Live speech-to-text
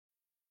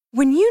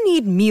When you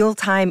need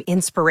mealtime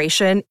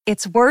inspiration,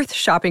 it's worth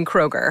shopping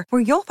Kroger,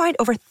 where you'll find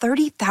over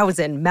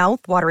 30,000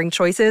 mouth-watering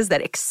choices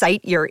that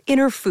excite your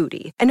inner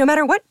foodie. And no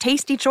matter what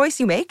tasty choice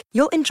you make,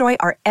 you'll enjoy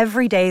our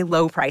everyday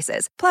low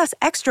prices, plus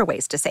extra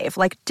ways to save,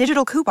 like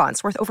digital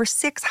coupons worth over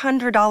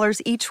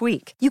 $600 each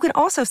week. You can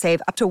also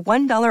save up to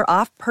 $1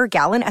 off per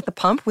gallon at the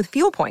pump with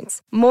fuel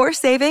points. More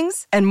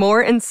savings and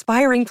more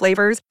inspiring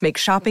flavors make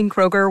shopping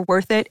Kroger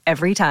worth it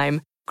every time.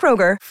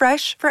 Kroger,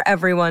 fresh for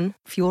everyone.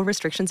 Fuel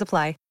restrictions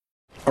apply.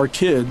 Our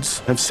kids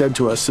have said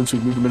to us since we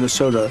moved to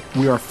Minnesota,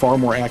 we are far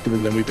more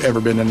active than we've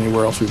ever been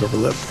anywhere else we've ever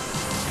lived.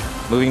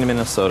 Moving to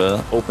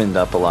Minnesota opened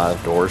up a lot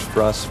of doors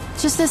for us.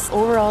 Just this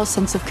overall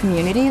sense of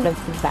community, of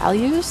the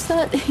values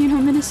that,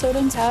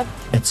 Minnesotans have.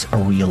 It's a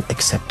real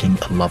accepting,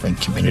 loving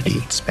community,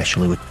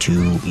 especially with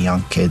 2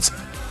 young kids.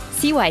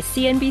 See why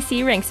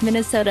CNBC ranks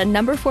Minnesota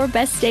number 4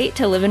 best state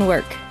to live and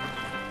work.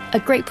 A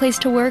great place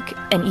to work,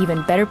 an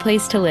even better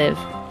place to live.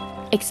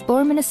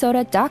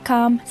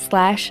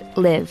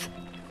 ExploreMinnesota.com/live.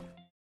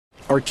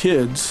 Our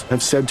kids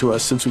have said to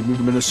us since we moved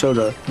to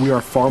Minnesota, we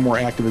are far more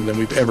active than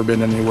we've ever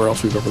been anywhere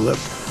else we've ever lived.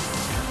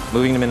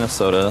 Moving to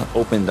Minnesota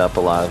opened up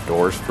a lot of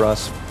doors for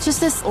us. Just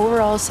this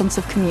overall sense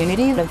of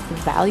community, of the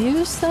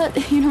values that,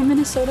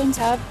 Minnesotans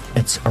have.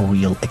 It's a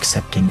real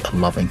accepting,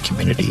 loving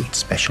community,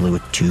 especially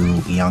with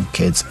 2 young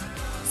kids.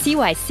 See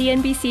why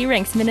CNBC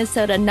ranks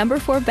Minnesota number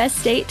 4 best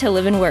state to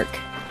live and work.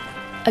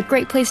 A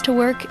great place to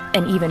work,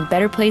 an even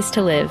better place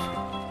to live.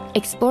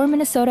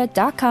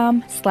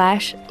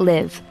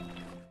 ExploreMinnesota.com/live.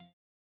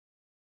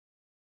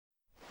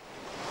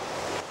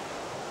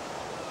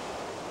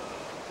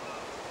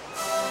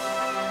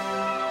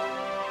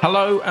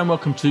 Hello and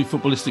welcome to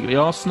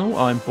Footballistically Arsenal.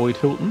 I'm Boyd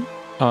Hilton.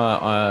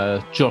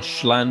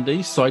 Josh Landy,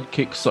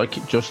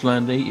 sidekick Josh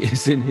Landy,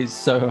 is in his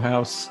Soho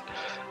House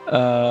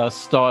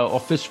style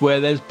office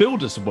where there's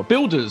builders.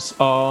 Builders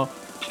are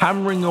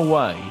hammering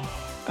away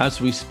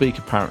as we speak,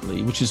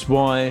 apparently, which is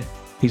why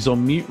he's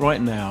on mute right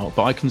now.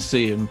 But I can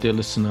see him, dear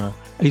listener.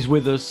 He's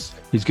with us.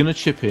 He's going to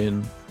chip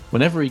in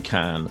whenever he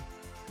can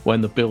when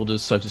the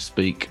builders, so to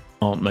speak,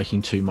 aren't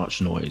making too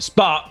much noise.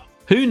 But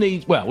who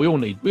needs? Well, we all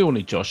need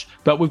Josh,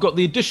 but we've got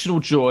the additional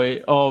joy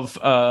of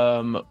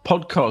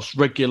podcast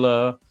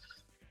regular,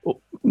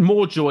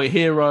 more joy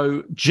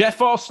hero,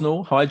 Jeff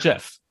Arsenal. Hi,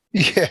 Jeff.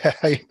 Yeah,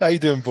 how you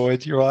doing,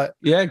 Boyd? You right?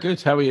 Yeah,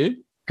 good. How are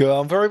you? Good.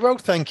 I'm very well,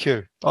 thank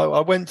you.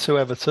 I went to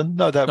Everton.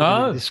 No doubt we're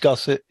going to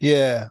discuss it.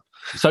 Yeah.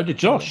 So did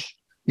Josh.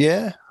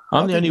 Yeah.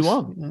 I'm the only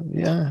one.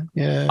 Yeah.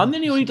 I'm the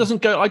only one who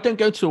doesn't go. I don't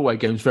go to away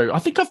games I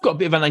think I've got a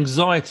bit of an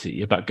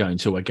anxiety about going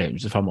to away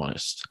games, if I'm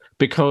honest,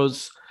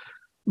 because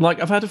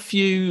I've had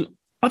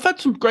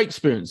some great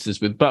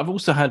experiences with, but I've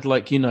also had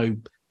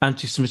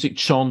anti-Semitic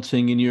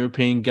chanting in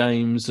European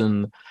games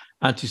and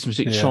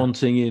anti-Semitic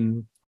chanting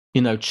in,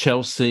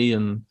 Chelsea,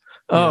 and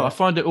I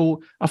find it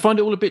all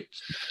a bit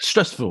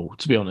stressful,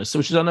 to be honest,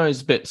 which I know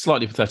is a bit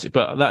slightly pathetic,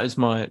 but that's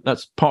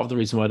part of the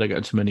reason why I don't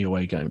go to many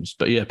away games.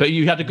 But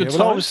you had a good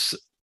time.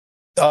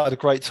 I had a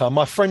great time.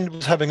 My friend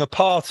was having a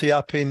party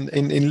up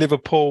in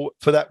Liverpool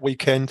for that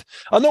weekend.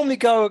 I normally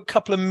go a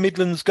couple of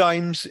Midlands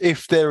games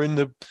if they're in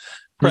the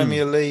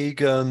Premier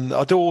League, and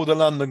I do all the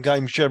London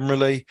games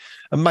generally,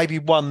 and maybe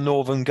one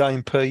Northern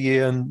game per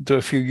year, and do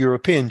a few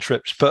European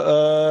trips.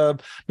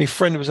 But my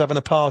friend was having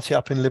a party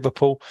up in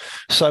Liverpool,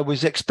 so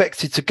was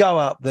expected to go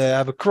up there,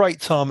 have a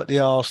great time at the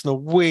Arsenal,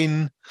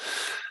 win,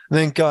 and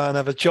then go and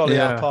have a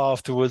jolly up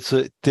afterwards.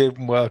 It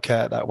didn't work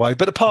out that way,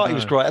 but the party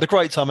was great. I had a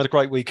great time, had a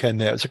great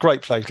weekend there. It's a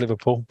great place,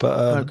 Liverpool,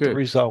 but the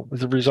result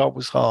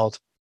was hard.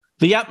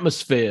 The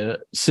atmosphere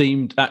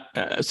seemed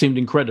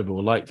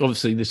incredible.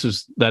 Obviously, they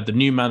had the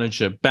new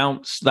manager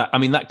bounce.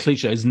 That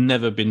cliche has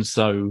never been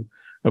so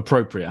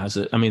appropriate, has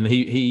it? I mean,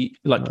 he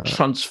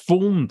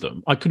transformed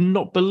them. I could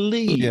not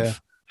believe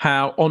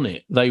how on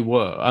it they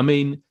were. I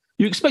mean,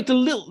 you expect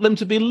them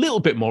to be a little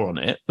bit more on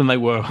it than they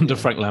were under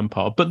Frank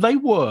Lampard, but they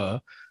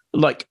were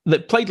they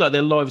played like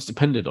their lives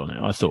depended on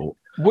it, I thought.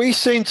 We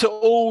seem to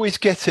always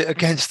get it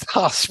against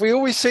us. We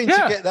always seem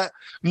to get that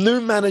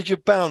new manager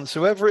bounce,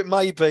 whoever it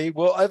may be,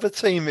 whatever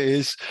team it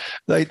is.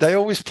 They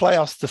always play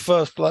us the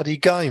first bloody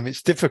game.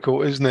 It's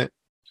difficult, isn't it?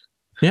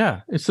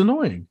 Yeah, it's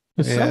annoying.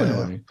 It's so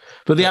annoying.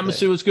 But the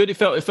atmosphere was good. It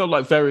felt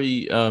like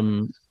very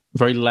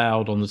very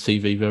loud on the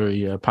TV,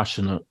 very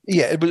passionate.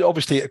 Yeah, it was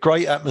obviously a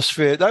great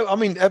atmosphere. I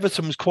mean,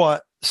 Everton was quite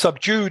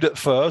subdued at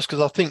first because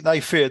I think they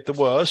feared the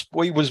worst.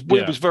 We was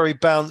very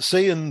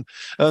bouncy and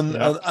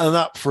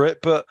up for it,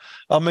 but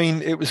I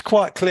mean, it was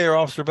quite clear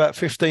after about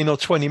 15 or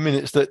 20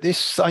 minutes that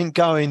this ain't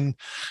going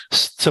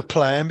to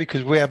plan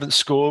because we haven't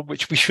scored,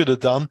 which we should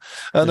have done.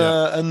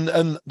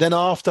 And then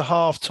after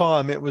half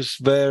time, it was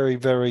very,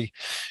 very,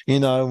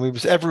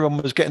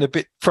 everyone was getting a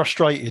bit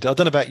frustrated. I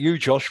don't know about you,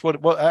 Josh.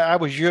 How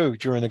was you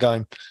during the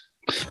game?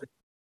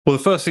 Well,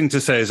 the first thing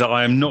to say is that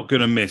I am not going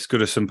to miss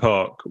Goodison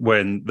Park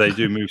when they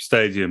do move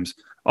stadiums.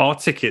 Our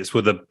tickets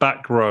were the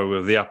back row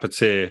of the upper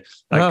tier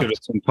at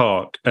Goodison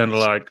Park, and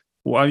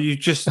Well, you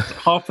just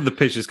half of the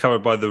pitch is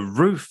covered by the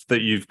roof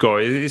that you've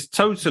got. It's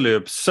totally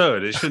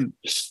absurd. It shouldn't.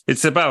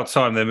 It's about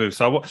time they move.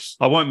 So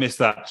I won't miss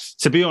that.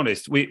 To be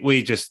honest,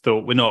 we just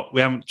thought we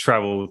haven't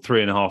travelled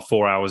 3.5,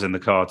 4 hours in the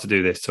car to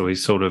do this. So we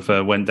sort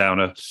of went down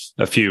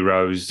a few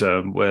rows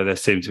where there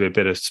seemed to be a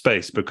bit of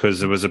space because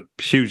there was a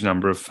huge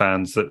number of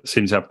fans that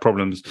seemed to have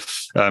problems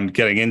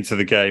getting into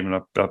the game.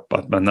 And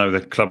I know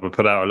the club have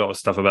put out a lot of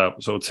stuff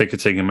about sort of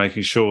ticketing and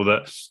making sure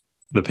that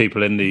the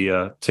people in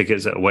the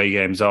tickets at away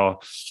games are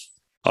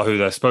who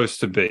they're supposed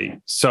to be.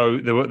 So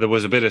there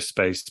was a bit of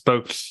space.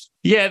 But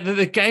yeah,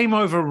 the game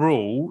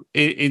overall,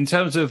 in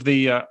terms of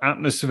the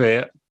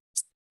atmosphere,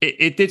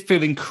 it did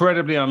feel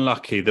incredibly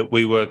unlucky that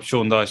we were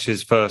Sean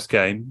Dyche's first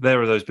game.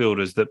 There are those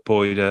builders that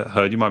Boyd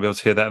heard. You might be able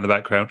to hear that in the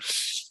background.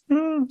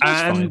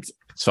 It's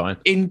fine.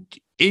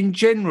 In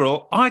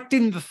general, I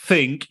didn't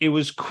think it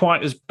was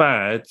quite as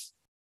bad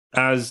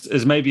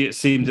as maybe it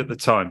seemed at the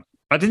time.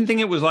 I didn't think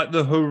it was like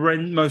the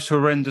most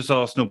horrendous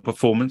Arsenal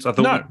performance. I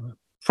thought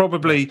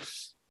probably...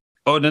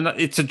 Oh, no,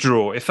 it's a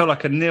draw. It felt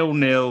like a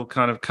 0-0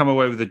 kind of come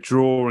away with a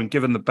draw and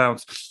given the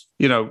bounce.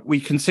 You know,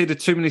 we conceded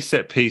too many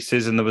set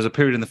pieces and there was a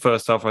period in the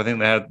first half where I think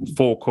they had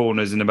 4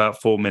 corners in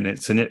about 4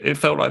 minutes. And it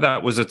felt like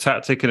that was a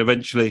tactic and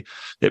eventually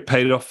it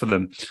paid off for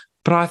them.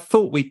 But I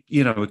thought we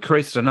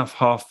created enough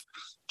half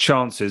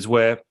chances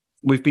where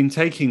we've been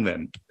taking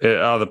them at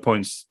other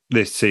points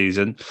this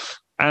season.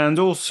 And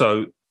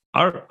also,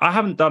 I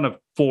haven't done a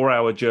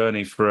 4-hour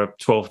journey for a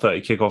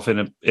 12:30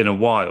 kickoff in a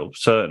while,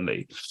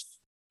 certainly.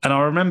 And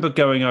I remember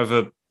going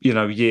over,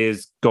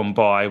 years gone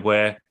by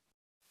where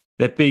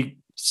there'd be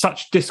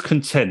such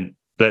discontent,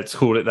 let's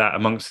call it that,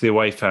 amongst the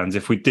away fans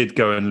if we did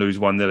go and lose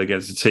 1-0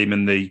 against a team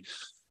in the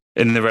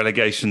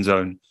relegation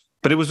zone.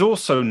 But it was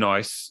also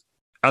nice,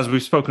 as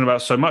we've spoken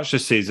about so much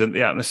this season,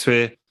 the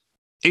atmosphere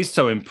is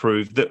so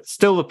improved that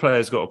still the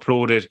players got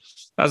applauded,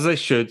 as they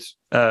should,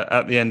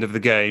 at the end of the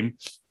game.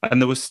 And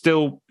there was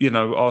still,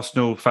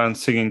 Arsenal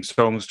fans singing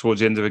songs towards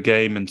the end of the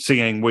game and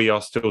singing "We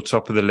are still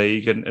top of the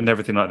league" and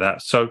everything like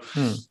that. So,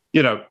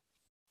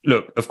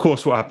 look, of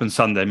course, what happened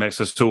Sunday makes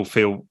us all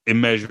feel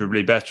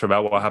immeasurably better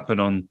about what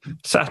happened on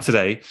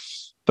Saturday.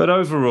 But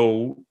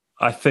overall,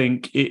 I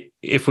think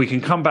if we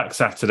can come back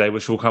Saturday,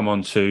 which we'll come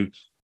on to,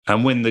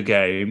 and win the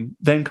game,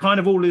 then kind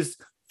of all is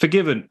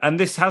forgiven. And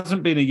this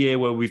hasn't been a year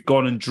where we've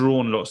gone and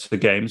drawn lots of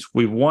games.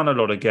 We've won a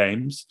lot of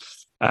games.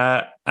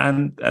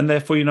 And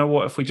therefore, you know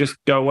what? If we just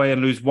go away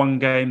and lose one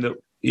game that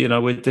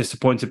we're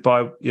disappointed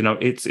by,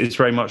 it's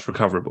very much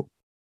recoverable.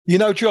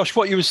 Josh,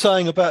 what you were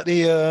saying about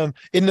the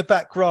in the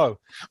back row.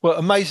 Well,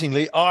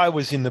 amazingly, I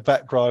was in the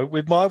back row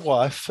with my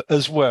wife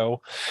as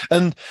well,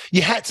 and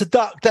you had to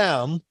duck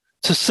down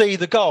to see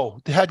the goal,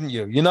 hadn't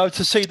you?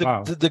 To see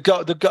the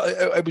goal.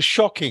 It was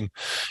shocking.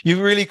 You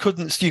really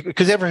couldn't,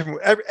 because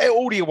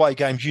all the away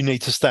games you need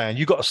to stand.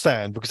 You got to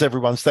stand because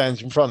everyone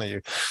stands in front of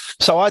you.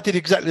 So I did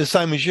exactly the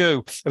same as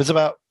you. It was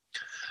about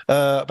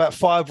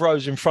 5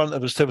 rows in front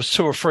of us. There was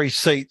 2 or 3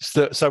 seats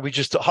so we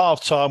just at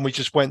half time we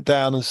just went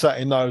down and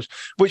sat in those,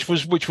 which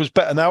was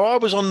better. Now I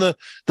was on the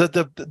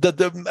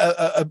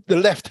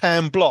left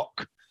hand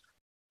block.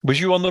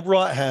 Was you on the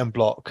right hand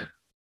block?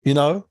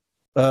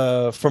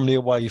 From the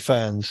away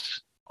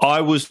fans.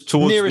 I was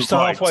towards nearest the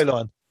right. halfway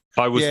line.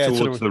 I was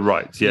towards the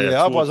right.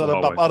 Yeah. Otherwise,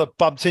 I'd have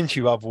bumped into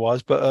you.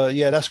 Otherwise, but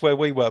that's where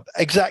we were.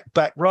 Exact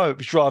back row. It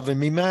was driving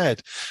me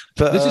mad.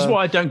 But this is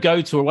why I don't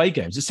go to away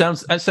games. It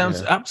sounds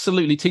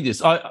absolutely tedious.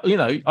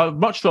 I'd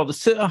much rather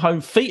sit at home,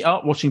 feet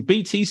up, watching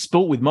BT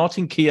Sport with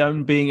Martin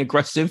Keown being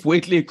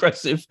weirdly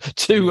aggressive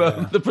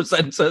to the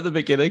presenter at the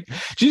beginning.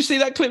 Did you see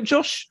that clip,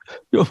 Josh?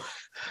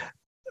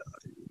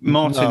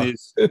 Martin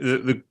is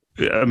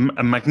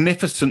a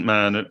magnificent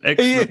man, an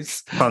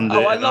excellent pundit.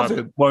 Oh, I love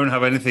him. Won't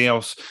have anything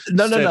else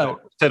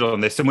said on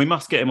this, and we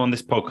must get him on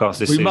this podcast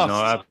this season.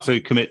 I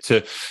absolutely commit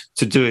to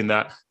doing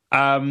that.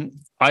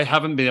 I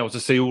haven't been able to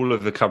see all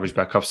of the coverage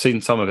back. I've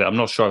seen some of it. I'm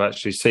not sure I've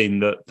actually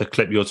seen the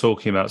clip you're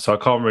talking about, so I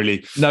can't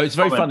really. No, it's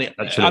very funny.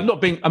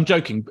 Actually, I'm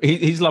joking.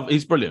 He's lovely.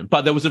 He's brilliant.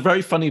 But there was a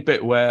very funny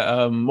bit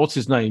where what's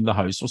his name? The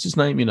host. What's his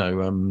name?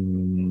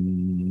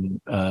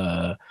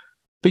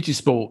 BT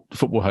Sport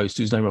football host,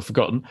 whose name I've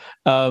forgotten.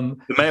 The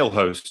male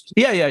host.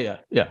 Yeah.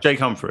 Jake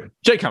Humphrey.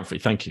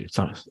 Thank you.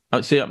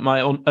 See,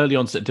 my early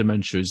onset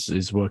dementia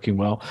is working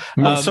well.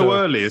 Not so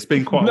early. It's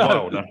been quite a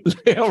while now.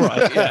 All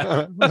right,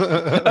 yeah.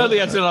 Early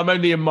as in I'm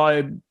only in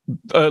my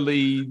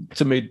early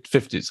to mid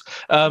 50s.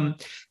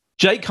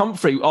 Jake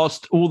Humphrey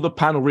asked all the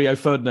panel, Rio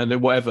Ferdinand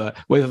and whatever,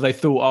 whether they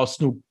thought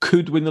Arsenal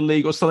could win the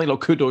league or something,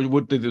 like could or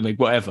would win the league,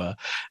 whatever.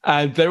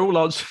 And they're all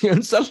answering.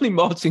 And suddenly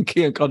Martin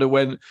Keown kind of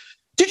went,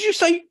 "Did you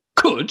say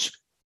could,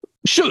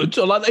 should?"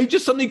 Or like they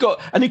just suddenly got,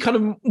 and he kind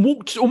of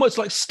walked, almost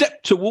like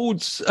stepped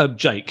towards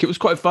Jake. It was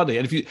quite funny.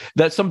 And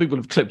there's some people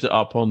have clipped it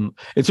up on,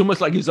 it's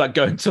almost like he's like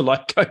going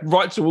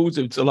right towards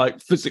him to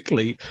like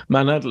physically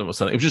manhandle him or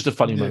something. It was just a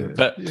funny moment.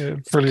 But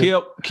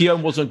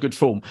Keown was on good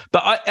form.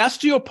 But as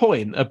to your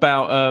point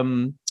about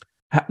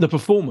the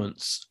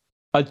performance,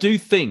 I do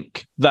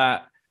think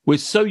that we're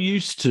so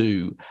used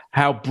to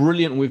how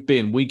brilliant we've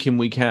been week in,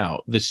 week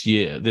out this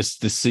year, this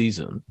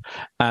season,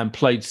 and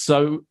played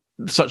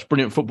such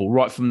brilliant football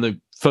right from the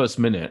first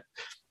minute,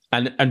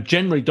 and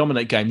generally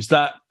dominate games.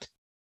 That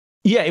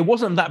it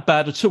wasn't that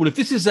bad at all. If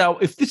this is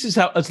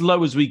how as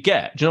low as we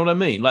get, do you know what I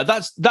mean? Like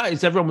that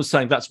is everyone was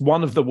saying that's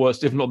one of the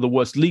worst, if not the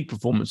worst, league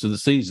performance of the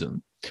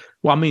season.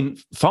 Well, I mean,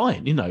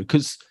 fine,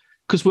 because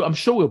I'm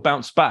sure we'll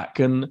bounce back,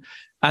 and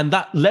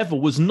that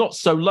level was not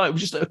so low. It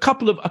was just a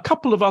couple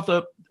of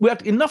other. We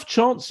had enough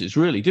chances,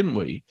 really, didn't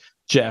we,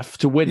 Jeff,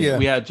 to win it?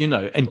 We had,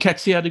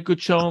 Nketiah had a good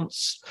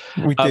chance.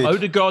 We did.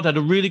 Odegaard had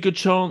a really good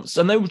chance,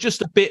 and they were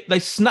just they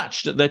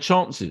snatched at their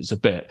chances a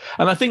bit.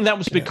 And I think that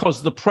was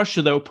because the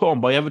pressure they were put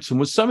on by Everton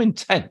was so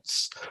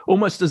intense,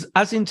 almost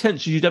as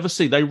intense as you'd ever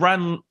see. They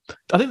ran,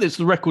 I think it's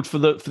the record for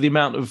the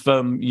amount of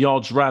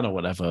yards ran or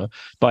whatever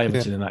by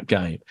Everton in that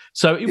game.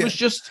 So it was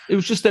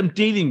just them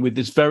dealing with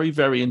this very,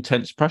 very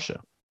intense pressure.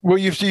 Well,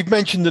 you've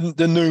mentioned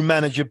the new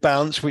manager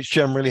bounce, which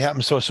generally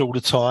happens to us all the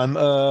time.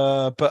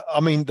 But I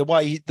mean, the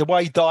way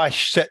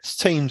Dyche sets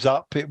teams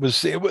up, it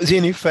was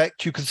in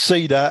effect. You could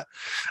see that,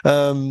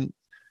 and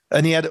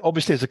he had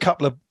obviously there's a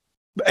couple of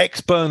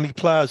ex-Burnley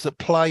players that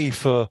play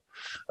for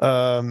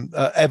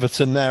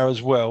Everton now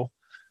as well,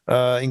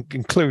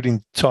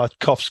 including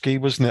Tarkowski,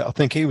 wasn't it? I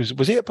think he was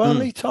he at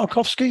Burnley?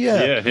 Tarkowski,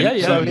 yeah.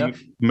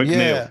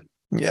 McNeil.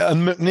 Yeah,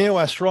 and McNeil,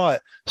 that's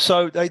right.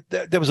 So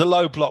there was a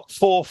low block,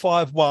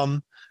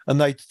 4-5-1. And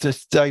they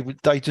just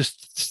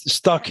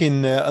stuck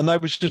in there, and they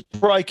was just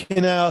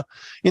breaking out.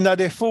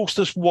 They forced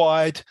us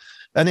wide,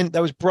 and then they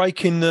was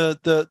breaking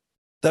the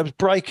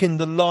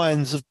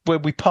lines of where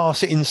we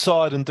pass it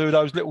inside and do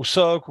those little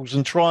circles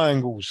and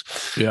triangles.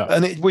 Yeah,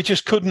 and we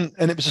just couldn't.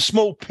 And it was a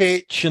small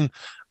pitch,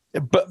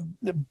 but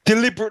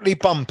deliberately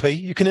bumpy.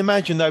 You can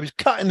imagine they was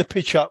cutting the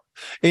pitch up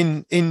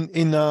in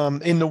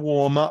the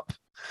warm up.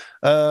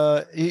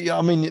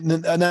 I mean,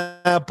 and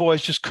our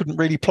boys just couldn't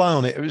really play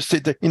on it. It was,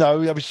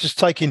 I was just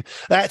they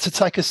had to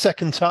take a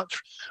second touch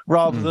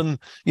rather than,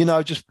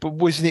 just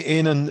whizzing it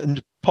in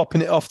and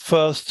popping it off the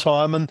first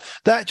time. And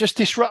that just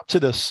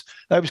disrupted us.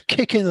 They was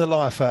kicking the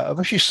life out of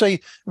us. You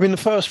see, in the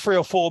first 3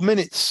 or 4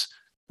 minutes,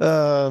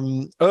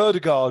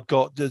 Odegaard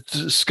got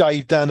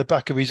scathed down the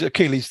back of his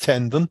Achilles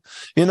tendon,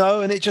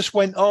 and it just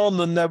went on.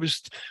 And there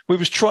was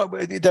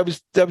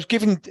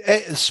giving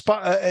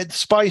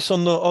space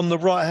on the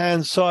right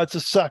hand side to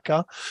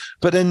Saka,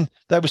 but then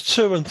there was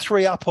 2 and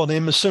 3 up on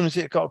him as soon as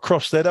it got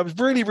across there. That was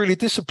really, really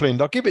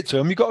disciplined. I'll give it to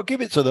them. You got to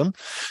give it to them.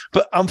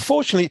 But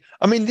unfortunately,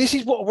 I mean, this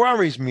is what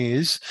worries me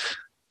is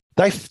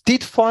they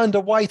did find a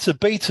way to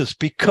beat us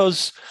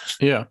because,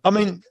 I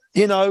mean,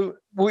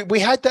 we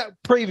had that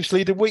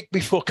previously a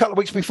couple of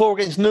weeks before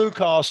against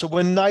Newcastle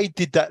when they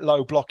did that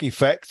low block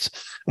effect,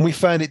 and we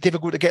found it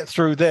difficult to get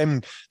through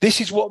them.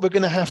 This is what we're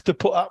going to have to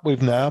put up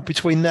with now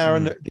between now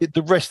and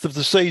the rest of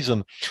the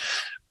season.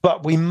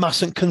 But we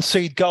mustn't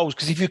concede goals,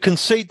 because if you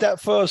concede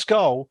that first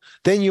goal,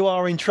 then you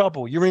are in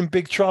trouble. You're in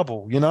big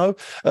trouble,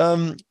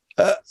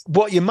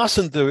 what you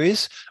mustn't do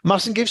is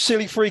mustn't give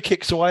silly free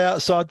kicks away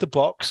outside the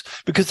box,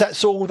 because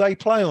that's all they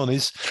play on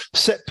is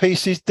set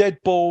pieces, dead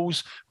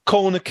balls,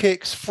 corner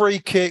kicks, free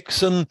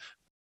kicks, and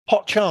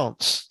hot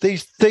chance.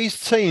 These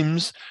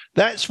teams,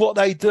 that's what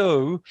they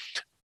do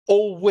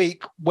all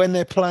week when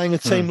they're playing a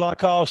team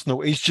like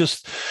Arsenal, is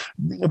just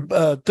do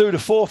the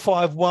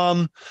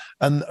 4-5-1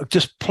 and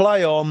just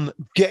play on,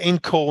 get in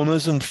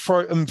corners and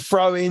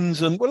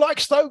throw-ins, and like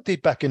Stoke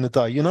did back in the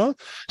day,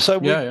 So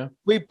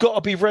we've got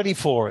to be ready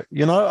for it,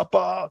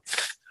 But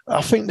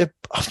I think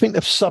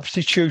the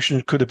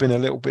substitutions could have been a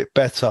little bit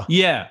better.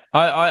 Yeah,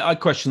 I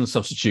question the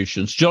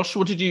substitutions. Josh,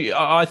 what did you?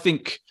 I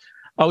think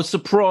I was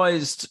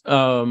surprised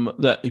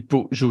that he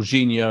brought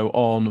Jorginho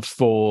on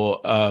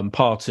for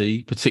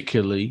Partey,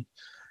 particularly.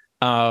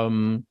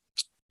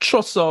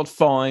 Trossard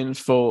fine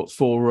for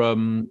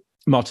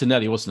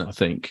Martinelli, wasn't it? I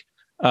think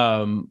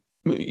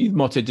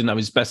Martinelli didn't have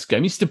his best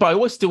game. But I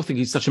always still think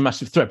he's such a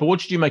massive threat. But what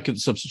did you make of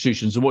the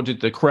substitutions, and what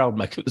did the crowd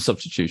make of the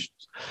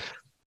substitutions?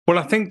 Well,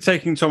 I think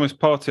taking Thomas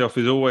Partey off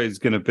is always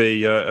going to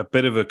be a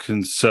bit of a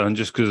concern,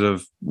 just because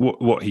of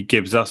what he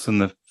gives us and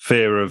the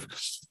fear of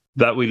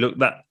that we look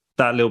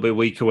that little bit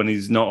weaker when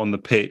he's not on the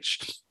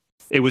pitch.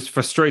 It was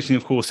frustrating,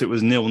 of course. It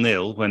was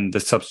 0-0 when the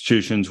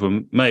substitutions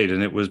were made,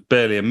 and it was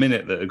barely a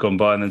minute that had gone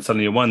by, and then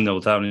suddenly you're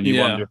 1-0 down, and you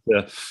wonder if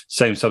the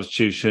same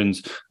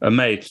substitutions are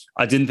made.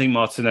 I didn't think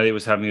Martinelli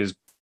was having his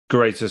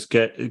greatest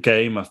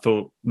game. I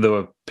thought there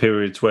were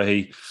periods where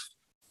he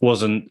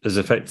wasn't as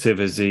effective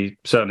as he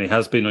certainly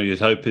has been, or you'd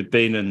hope he'd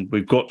been. And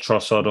we've got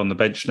Trossard on the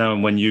bench now.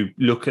 And when you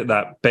look at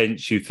that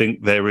bench, you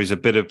think there is a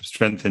bit of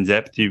strength and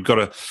depth. You've got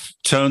to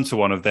turn to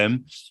one of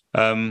them.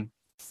 And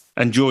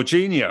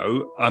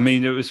Jorginho, I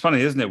mean, it was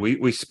funny, isn't it?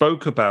 We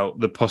spoke about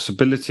the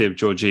possibility of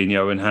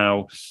Jorginho and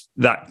how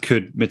that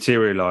could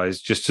materialise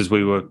just as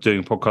we were doing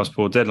a podcast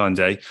before deadline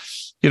day.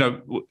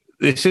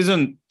 This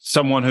isn't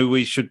someone who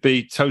we should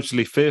be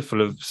totally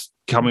fearful of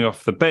coming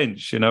off the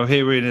bench.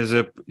 Herein is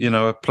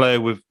a player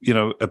with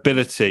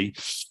ability.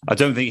 I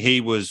don't think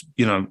he was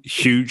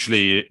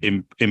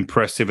hugely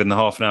impressive in the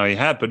half an hour he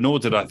had, but nor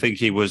did I think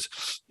he was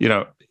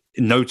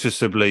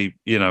noticeably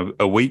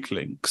a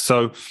weakling.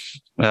 So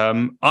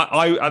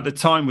I at the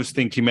time was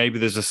thinking maybe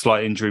there's a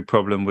slight injury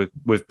problem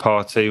with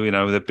Partey.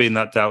 There'd been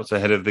that doubt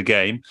ahead of the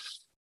game.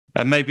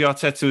 And maybe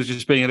Arteta was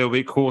just being a little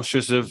bit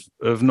cautious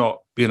of not,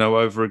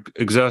 over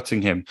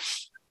exerting him.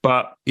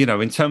 But,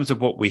 in terms of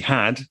what we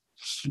had,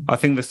 I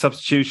think the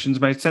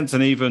substitutions made sense.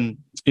 And even,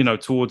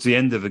 towards the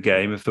end of the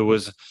game, if there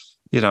was,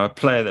 a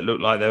player that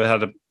looked like they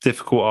had a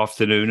difficult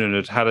afternoon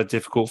and had a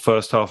difficult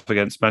first half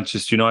against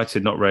Manchester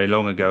United not very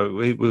long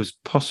ago, it was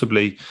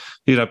possibly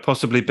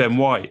Ben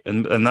White.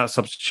 And that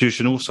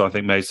substitution also, I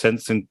think, made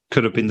sense and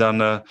could have been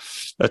done a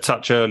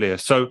touch earlier.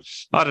 So,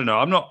 I don't know.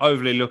 I'm not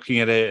overly looking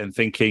at it and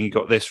thinking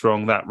got this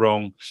wrong, that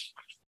wrong.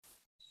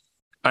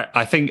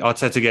 I think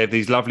Arteta gave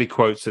these lovely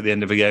quotes at the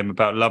end of the game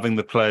about loving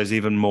the players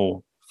even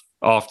more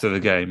after the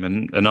game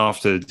and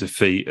after the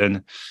defeat.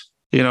 And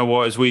you know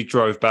what, as we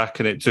drove back,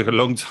 and it took a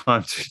long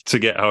time to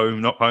get home,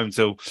 not home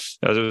till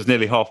it was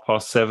nearly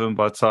 7:30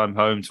 by the time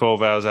home,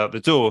 12 hours out the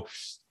door,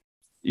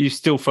 you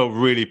still felt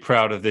really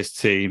proud of this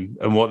team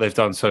and what they've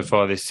done so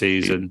far this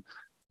season.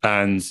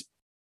 And,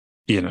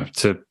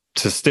 to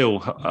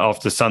still,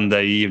 after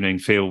Sunday evening,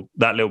 feel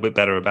that little bit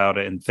better about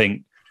it and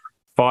think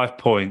 5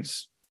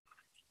 points,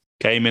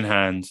 game in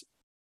hand,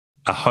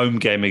 a home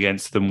game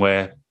against them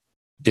where,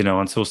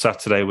 until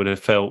Saturday would have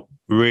felt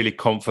really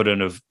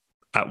confident of,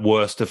 at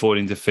worst,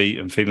 avoiding defeat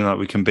and feeling like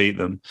we can beat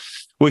them.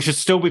 We should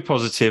still be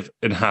positive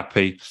and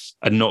happy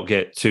and not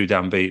get too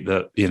downbeat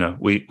that,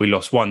 we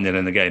lost 1-0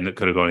 in the game that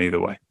could have gone either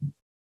way.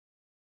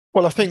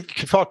 Well, I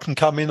think if I can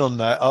come in on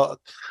that,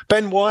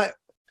 Ben White,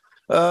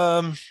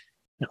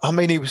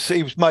 he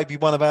was maybe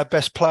one of our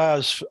best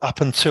players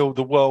up until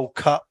the World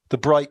Cup, the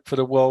break for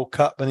the World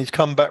Cup, and he's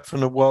come back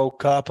from the World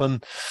Cup,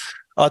 and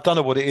I don't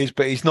know what it is,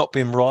 but he's not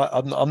been right.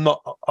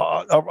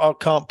 I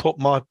can't put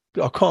my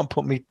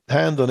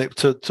hand on it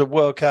to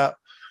work out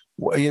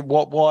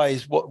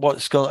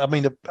what's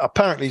going.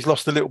 Apparently he's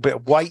lost a little bit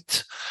of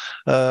weight.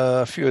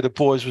 A few of the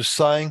boys were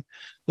saying,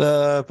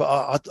 but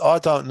I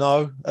don't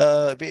know.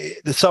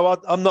 So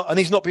I'm not, and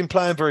he's not been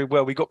playing very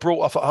well. We got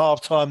brought off at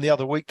half time the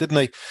other week, didn't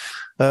he?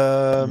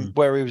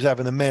 Where he was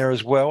having a mare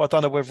as well. I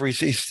don't know whether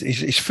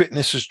his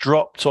fitness has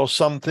dropped or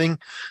something,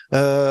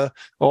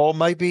 or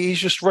maybe he's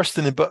just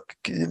resting him. But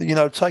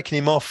taking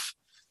him off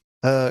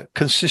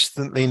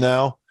consistently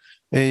now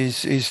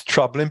is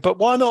troubling. But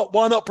why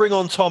not bring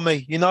on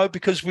Tommy?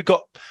 Because we've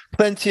got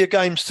plenty of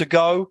games to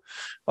go.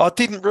 I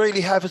didn't really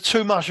have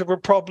too much of a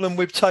problem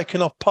with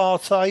taking off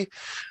Partey,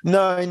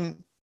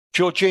 knowing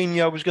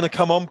Jorginho was going to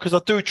come on, because I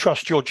do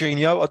trust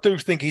Jorginho. I do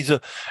think he's a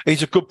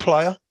good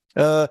player.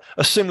 A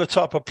similar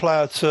type of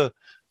player to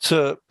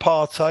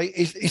Partey.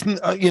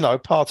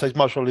 Partey's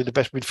most probably the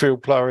best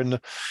midfield player in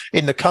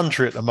the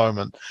country at the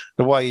moment,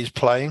 the way he's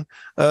playing.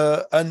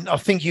 And I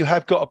think you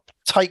have got to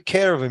take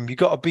care of him. You've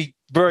got to be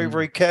very,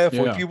 very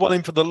careful if you want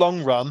him for the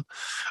long run.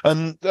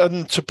 And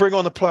to bring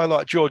on a player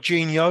like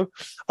Jorginho,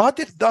 I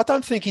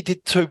don't think he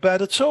did too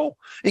bad at all.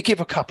 He gave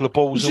a couple of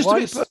balls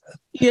away.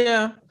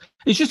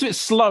 He's just a bit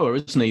slower,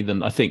 isn't he?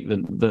 Than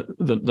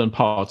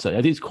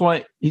Partey. He's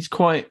quite.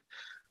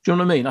 Do you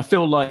know what I mean? I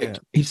feel like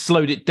he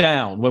slowed it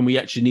down when we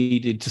actually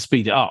needed to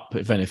speed it up,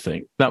 if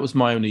anything. That was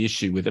my only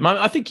issue with him.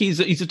 I think he's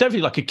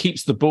definitely like a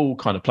keeps the ball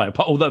kind of player,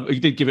 although he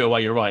did give it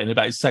away, you're right, in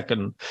about his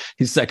second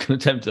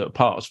attempt at a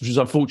pass, which is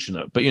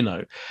unfortunate. But,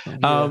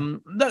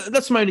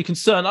 that's my only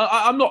concern.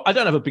 I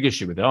don't have a big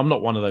issue with it. I'm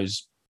not one of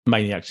those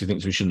maniacs who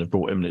thinks we shouldn't have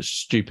brought him and it's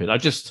stupid.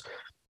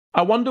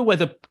 I wonder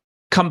whether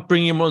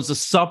bringing him on as a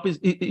sub,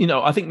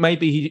 I think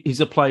maybe he's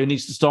a player who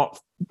needs to start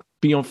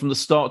be on from the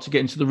start to get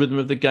into the rhythm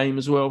of the game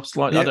as well.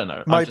 Slightly, I don't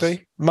know.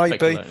 Maybe.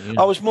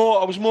 I was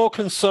more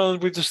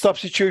concerned with the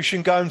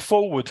substitution going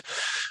forward.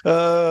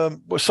 So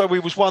we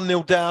was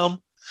 1-0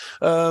 down.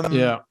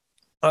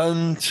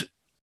 And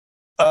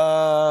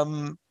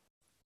I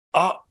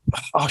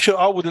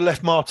would have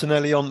left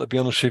Martinelli on, to be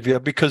honest with you,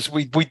 because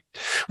we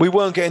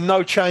weren't getting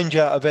no change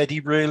out of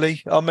Eddie,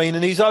 really.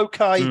 And he's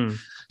okay.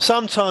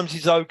 Sometimes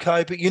he's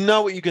okay, but you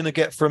know what you're going to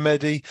get from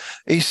Eddie.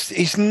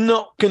 He's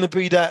not going to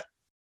be that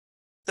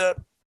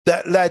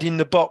lad in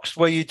the box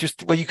where you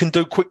can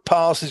do quick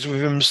passes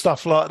with him and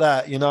stuff like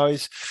that.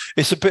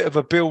 It's a bit of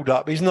a build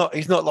up. He's not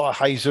like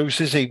Jesus,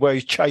 is he? Where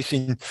he's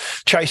chasing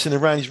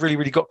around. He's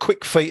really got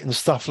quick feet and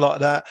stuff like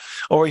that.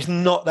 Or he's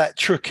not that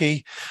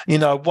tricky.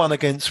 1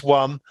 against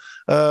 1.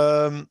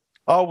 I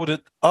would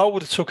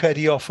have took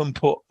Eddie off and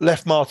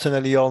left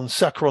Martinelli on,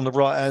 Saka on the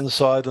right hand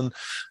side, and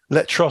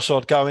let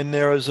Trossard go in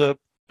there as a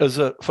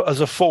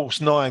false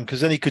 9,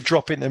 because then he could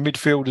drop into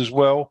midfield as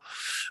well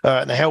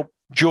and help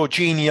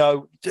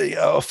Jorginho,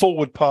 a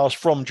forward pass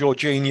from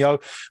Jorginho.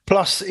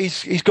 Plus,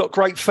 he's got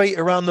great feet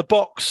around the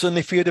box, and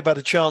if he'd have had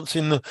a chance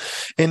in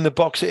the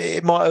box,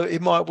 it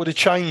might would have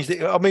changed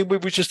it. We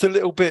were just a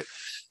little bit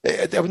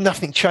there was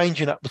nothing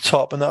changing up the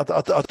top, and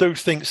I do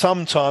think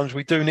sometimes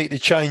we do need to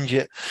change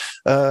it.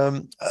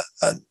 And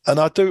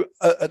I do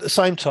at the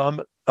same time.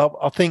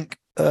 I think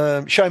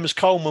Seamus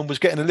Coleman was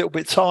getting a little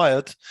bit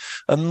tired,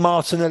 and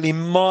Martinelli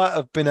might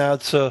have been able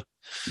to.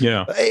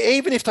 Yeah.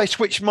 Even if they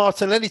switched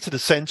Martinelli to the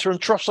centre and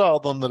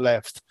Trossard on the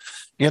left,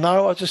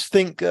 I just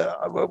think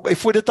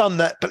if we'd have done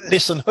that. But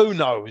listen, who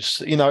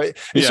knows?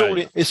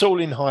 It's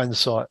all in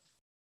hindsight.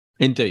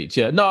 Indeed,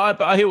 yeah. No,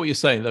 I hear what you're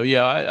saying, though.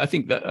 Yeah, I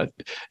think that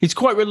he's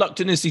quite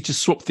reluctant, is he, to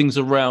swap things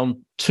around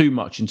too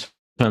much in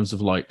terms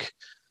of like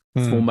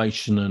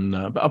formation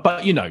and. But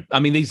I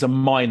mean, these are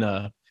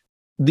minor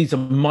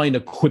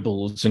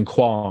quibbles and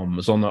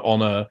qualms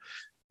on a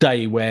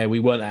day where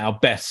we weren't at our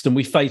best and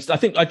we faced. I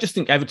just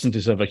think Everton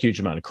deserve a huge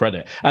amount of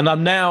credit, and I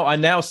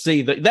now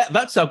see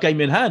that's our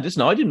game in hand,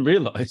 isn't it? I didn't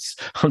realise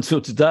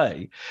until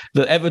today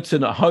that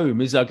Everton at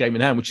home is our game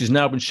in hand, which has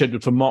now been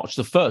scheduled for March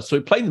the 1st. So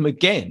we play them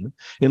again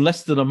in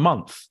less than a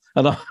month,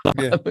 and I'm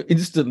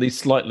instantly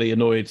slightly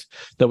annoyed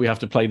that we have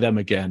to play them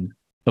again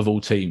of all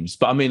teams.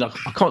 But I mean, I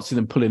can't see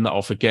them pulling that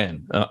off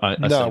again. I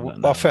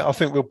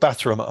think we'll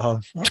batter them at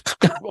home.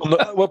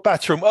 We'll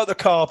batter them at the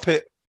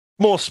carpet,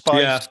 more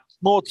space.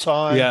 More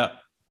time. Yeah,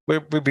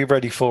 we'll be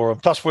ready for them.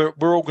 Plus, we're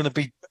all going to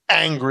be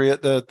angry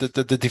at the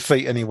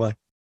defeat anyway.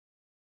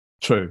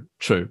 True.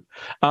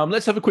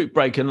 Let's have a quick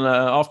break, and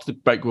after the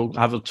break, we'll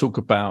have a talk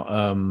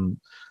about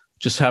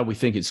just how we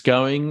think it's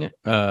going,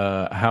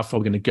 how far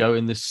we're going to go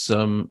in this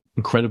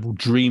incredible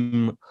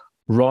dream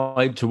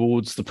ride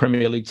towards the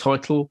Premier League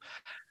title,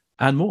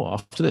 and more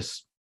after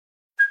this.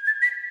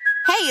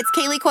 Hey, it's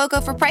Kaylee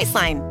Cuoco for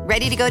Priceline.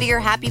 Ready to go to your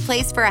happy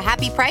place for a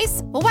happy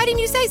price? Well, why didn't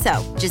you say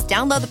so? Just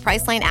download the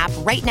Priceline app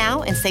right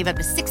now and save up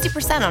to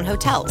 60% on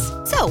hotels.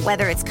 So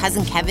whether it's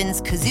Cousin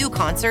Kevin's Kazoo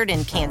Concert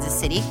in Kansas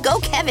City, go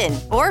Kevin,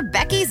 or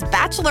Becky's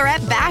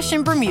Bachelorette Bash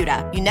in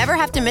Bermuda, you never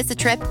have to miss a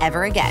trip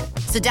ever again.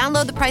 So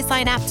download the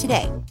Priceline app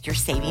today. Your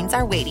savings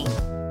are waiting.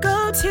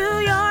 Go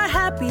to your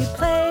happy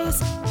place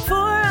for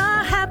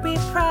a happy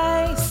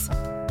price.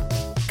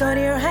 Go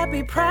to your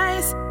happy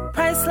price,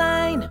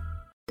 Priceline.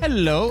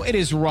 Hello, it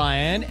is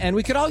Ryan, and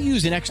we could all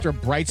use an extra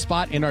bright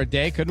spot in our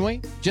day, couldn't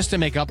we? Just to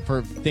make up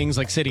for things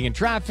like sitting in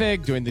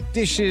traffic, doing the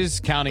dishes,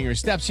 counting your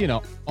steps,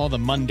 all the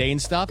mundane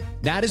stuff.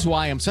 That is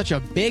why I'm such a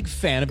big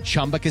fan of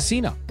Chumba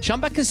Casino.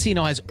 Chumba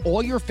Casino has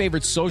all your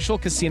favorite social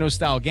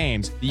casino-style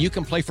games that you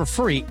can play for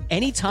free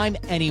anytime,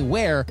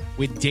 anywhere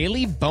with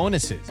daily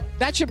bonuses.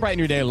 That should brighten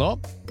your day a little.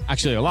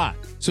 Actually, a lot.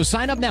 So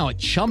sign up now at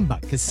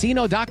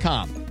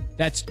ChumbaCasino.com.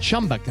 That's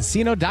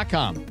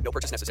ChumbaCasino.com. No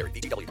purchase necessary.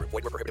 VGW Group.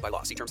 Void where prohibited by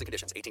law. See terms and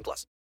conditions.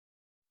 18+.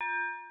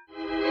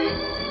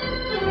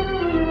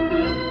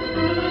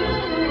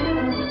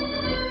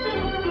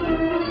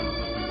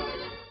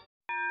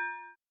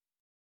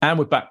 And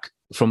we're back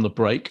from the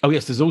break. Oh,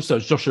 yes, there's also,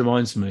 as Josh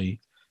reminds me,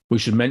 we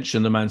should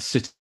mention the Man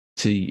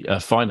City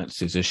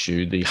finances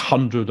issue, the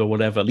 100 or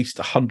whatever, at least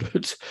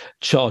 100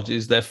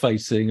 charges they're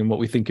facing and what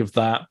we think of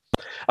that.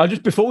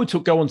 Just before we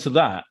go on to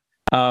that,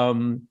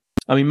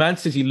 I mean, Man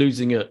City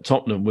losing at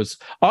Tottenham was.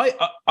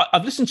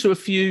 I've listened to a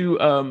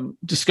few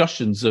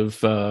discussions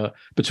of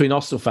between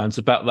Arsenal fans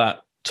about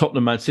that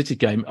Tottenham Man City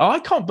game. I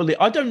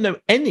don't know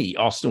any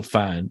Arsenal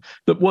fan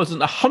that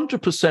wasn't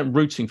 100%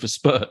 rooting for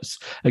Spurs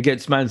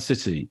against Man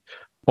City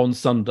on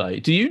Sunday.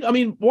 Do you? I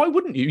mean, why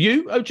wouldn't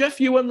you? Jeff,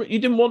 you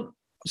didn't want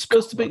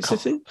Spurs to beat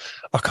City?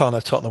 I can't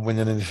have Tottenham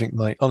winning anything,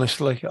 mate.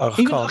 Honestly, I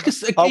even can't.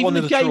 Even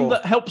a game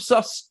that helps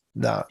us.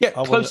 No, get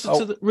closer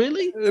to the.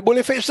 Really? Well,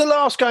 if it's the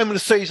last game of the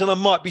season, I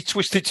might be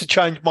twisted to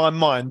change my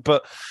mind,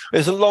 but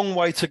there's a long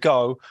way to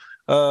go.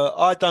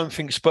 I don't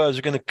think Spurs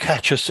are going to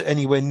catch us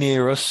anywhere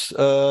near us.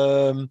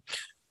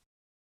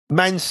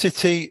 Man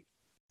City,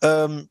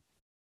 I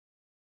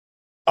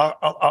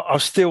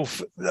still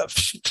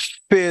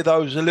fear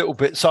those a little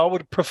bit, so I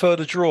would prefer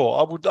the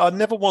draw. I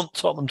never want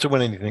Tottenham to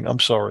win anything.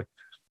 I'm sorry.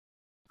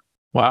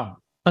 Wow,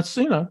 that's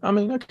I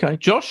mean, okay,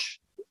 Josh.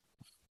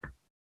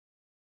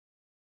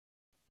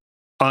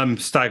 I'm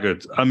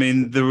staggered. I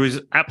mean, there is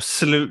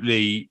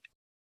absolutely.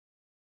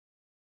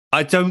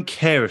 I don't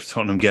care if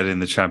Tottenham get in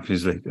the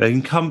Champions League. They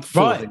can come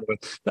fourth.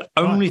 Right. The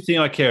only thing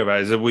I care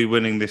about is are we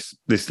winning this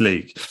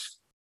league?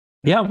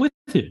 Yeah, I'm with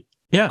you.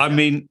 Yeah, I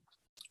mean,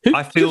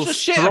 I feel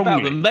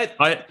strongly. They're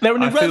an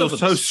irrelevance. I feel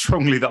so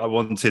strongly that I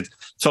wanted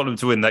Tottenham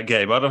to win that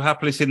game. I'd have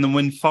happily seen them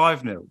win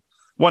 5-0.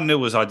 1-0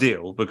 was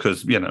ideal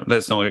because,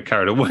 let's not get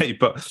carried away.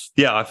 But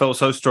yeah, I felt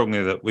so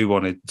strongly that we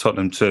wanted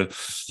Tottenham to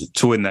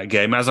win that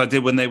game, as I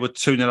did when they were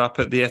 2-0 up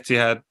at the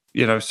Etihad,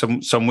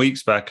 some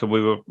weeks back, and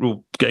we were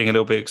all getting a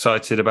little bit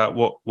excited about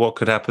what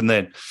could happen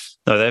then.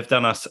 No, they've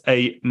done us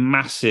a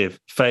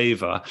massive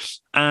favour.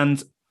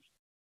 And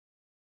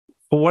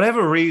for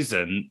whatever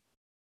reason,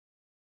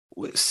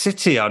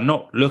 City are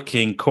not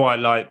looking quite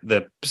like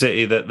the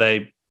City that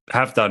they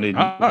have done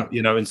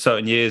in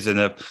certain years, and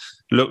have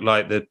looked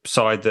like the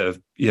side that have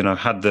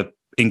had the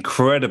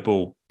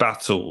incredible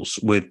battles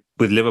with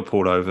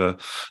Liverpool over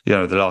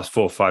the last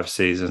 4 or 5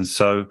 seasons.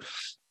 So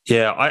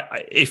yeah,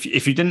 if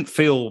you didn't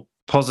feel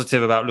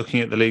positive about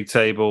looking at the league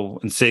table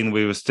and seeing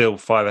we were still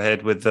 5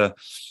 ahead with the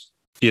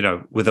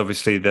with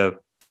obviously the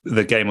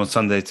game on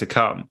Sunday to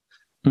come.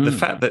 The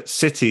fact that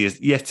City is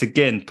yet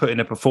again put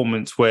in a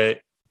performance where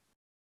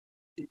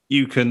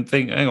you can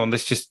think, hang on,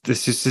 this just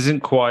isn't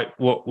quite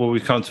what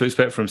we've come to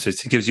expect from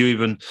City. It gives you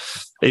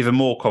even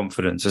more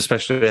confidence,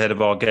 especially ahead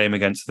of our game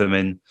against them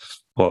in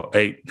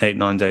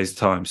 8-9 days'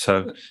 time.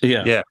 So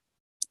yeah,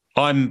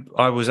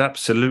 I was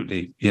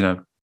absolutely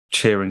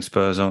cheering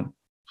Spurs on.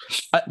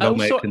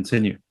 May it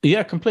continue.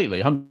 Yeah,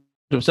 completely. I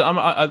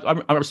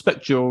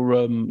respect your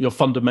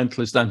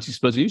fundamentalist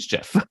anti-Spurs views,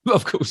 Jeff,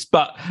 of course.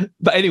 But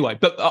anyway,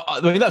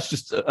 I mean that's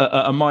just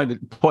a minor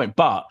point.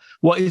 But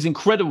what is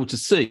incredible to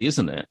see,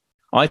 isn't it?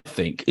 I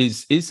think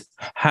is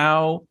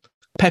how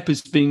Pep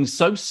is being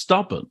so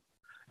stubborn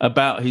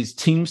about his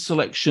team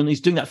selection.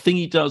 He's doing that thing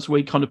he does where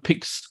he kind of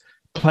picks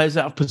players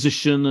out of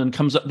position and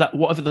comes up that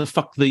whatever the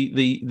fuck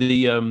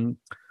the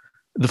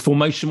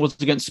formation was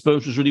against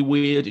Spurs was really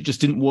weird. It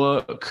just didn't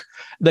work.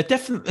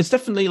 It's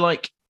definitely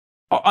like.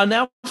 I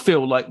now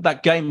feel like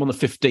that game on the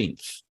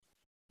 15th,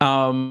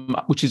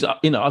 which is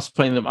us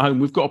playing them at home,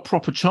 we've got a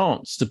proper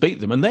chance to beat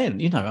them. And then,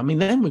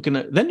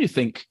 then you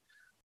think,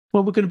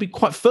 well, we're going to be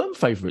quite firm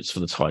favourites for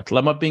the title.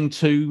 Am I being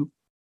too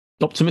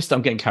optimistic?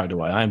 I'm getting carried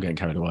away. I am getting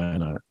carried away. I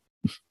know.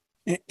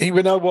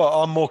 You know what?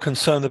 I'm more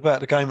concerned about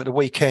the game at the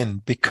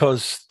weekend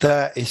because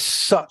that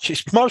is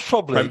it's most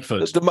probably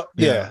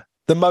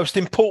the most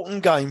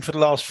important game for the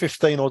last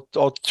 15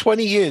 or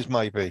 20 years,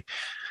 maybe.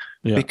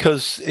 Yeah.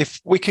 Because if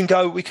we can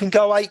go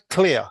 8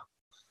 clear.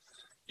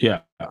 Yeah.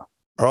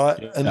 Right.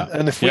 Yeah.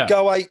 And if we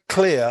go 8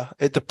 clear,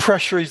 the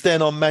pressure is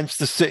then on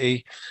Manchester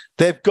City.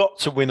 They've got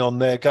to win on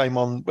their game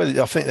I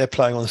think they're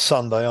playing on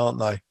Sunday, aren't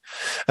they?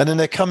 And then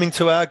they're coming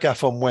to our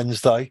gaff on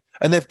Wednesday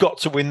and they've got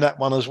to win that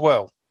one as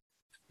well,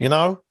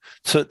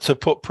 to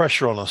put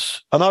pressure on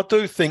us. And I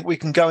do think we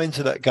can go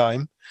into that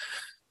game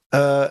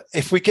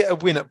if we get a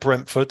win at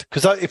Brentford,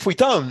 because if we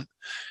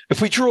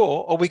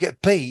draw or we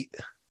get beat,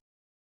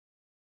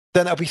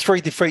 then that'll be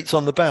 3 defeats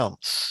on the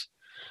bounce.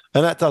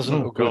 And that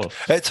doesn't look good.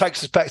 It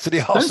takes us back to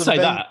the Arsene Don't say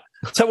that.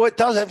 So it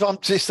does have,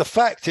 it's the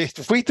fact.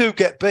 If we do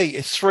get beat,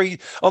 it's 3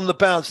 on the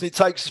bounce and it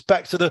takes us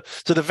back to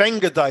the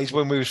Wenger days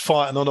when we was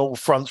fighting on all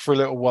fronts for a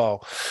little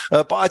while.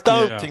 But I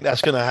don't think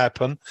that's going to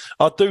happen.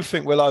 I do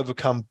think we'll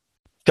overcome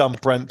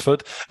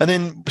Brentford. And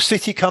then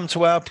City come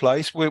to our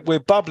place. We're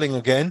bubbling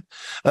again.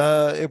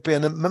 It'll be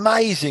an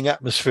amazing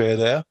atmosphere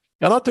there.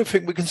 And I do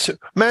think we can,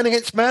 man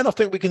against man, I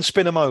think we can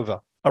spin them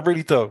over. I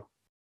really do.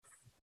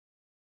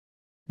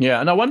 Yeah,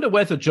 and I wonder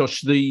whether,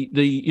 Josh,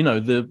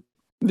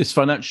 this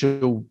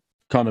financial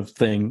kind of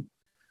thing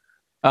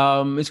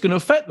is going to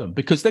affect them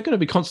because they're going to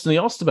be constantly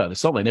asked about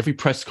this, aren't they? In every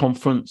press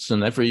conference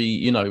and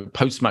every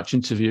post-match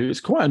interview, it's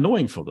quite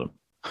annoying for them,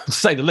 to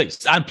say the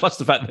least. And plus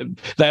the fact that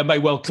they may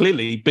well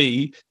clearly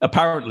be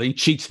apparently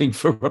cheating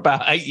for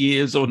about 8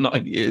 years or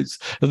 9 years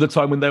at the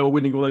time when they were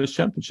winning all those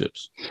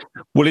championships.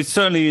 Well, it's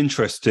certainly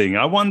interesting.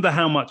 I wonder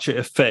how much it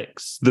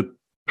affects the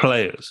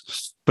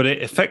players, but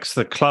it affects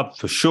the club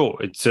for sure.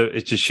 It's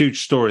a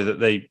huge story that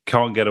they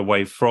can't get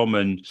away from,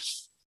 and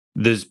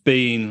there's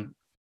been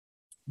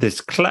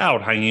this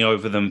cloud hanging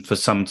over them for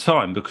some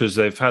time because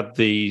they've had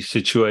the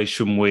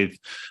situation with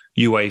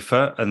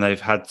UEFA and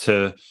they've had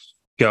to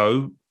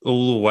go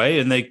all the way,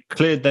 and they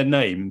cleared their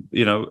name,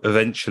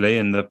 eventually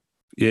in the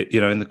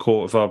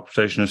Court of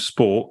Arbitration of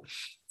Sport.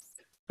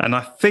 And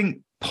I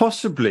think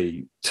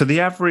possibly to the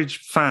average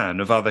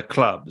fan of other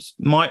clubs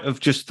might have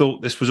just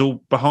thought this was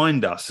all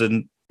behind us,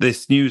 and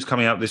this news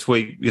coming out this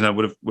week,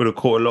 would have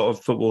caught a lot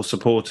of football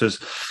supporters,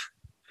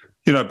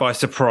 by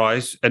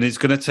surprise, and it's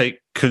going to take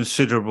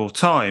considerable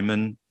time.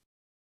 And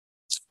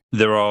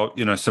there are,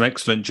 some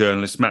excellent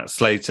journalists. Matt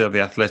Slater of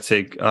The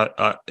Athletic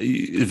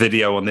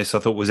video on this I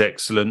thought was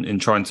excellent in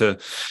trying to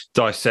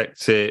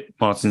dissect it.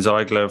 Martin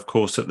Ziegler, of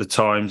course, at the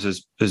Times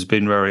has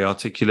been very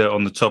articulate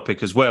on the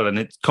topic as well. And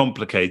it's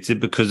complicated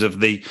because of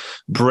the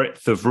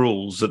breadth of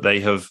rules that they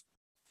have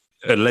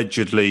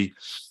allegedly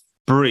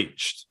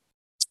breached.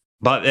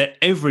 But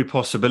every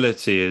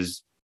possibility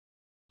is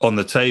on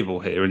the table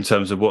here in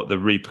terms of what the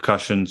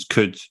repercussions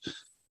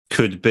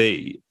could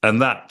be.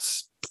 And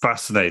that's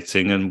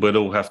fascinating, and we'll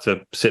all have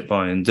to sit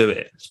by and do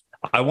it.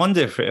 I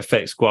wonder if it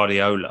affects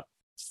Guardiola,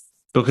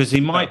 because he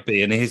might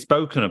be, and he's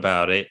spoken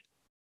about it,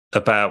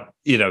 that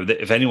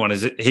if anyone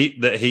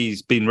that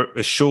he's been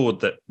assured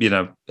that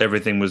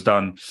everything was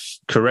done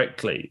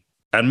correctly,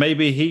 and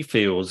maybe he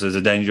feels there's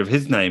a danger of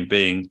his name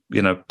being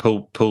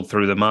pulled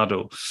through the mud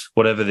or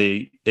whatever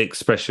the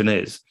expression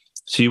is.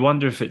 So you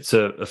wonder if it's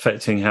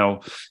affecting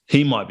how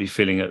he might be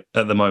feeling at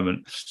the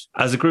moment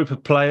as a group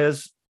of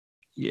players.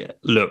 Yeah,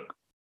 look,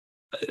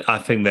 I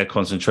think they're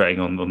concentrating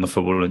on the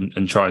football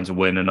and trying to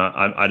win. And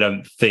I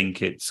don't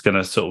think it's going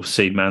to sort of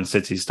see Man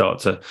City start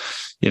to,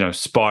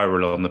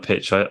 spiral on the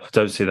pitch. I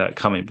don't see that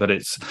coming, but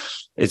it's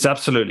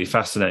absolutely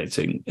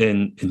fascinating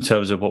in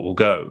terms of what will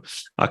go.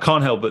 I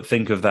can't help but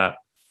think of that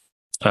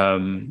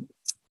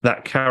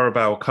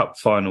Carabao Cup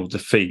final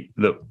defeat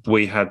that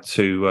we had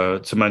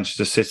to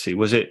Manchester City.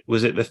 Was it the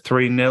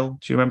 3-0?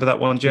 Do you remember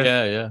that one, Jeff?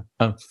 Yeah.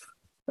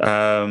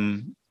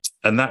 Oh.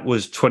 and that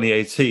was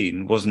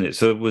 2018, wasn't it?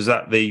 So was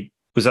that the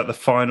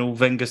final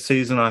Wenger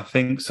season, I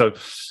think? So,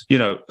 you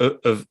know,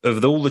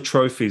 of all the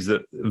trophies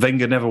that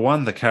Wenger never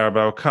won, the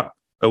Carabao Cup.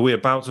 Are we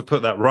about to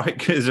put that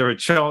right? Is there a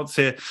chance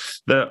here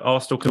that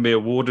Arsenal can be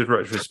awarded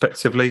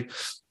retrospectively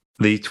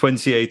the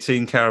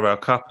 2018 Carabao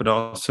Cup and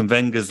Arsene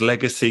Wenger's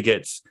legacy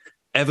gets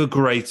ever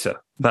greater?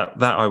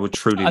 That I would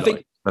truly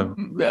like.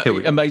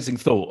 Amazing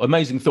thought.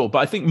 But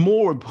I think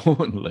more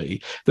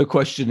importantly, the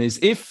question is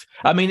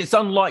it's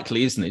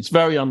unlikely, isn't it? It's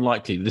very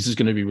unlikely this is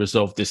going to be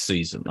resolved this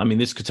season. I mean,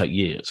 this could take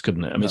years,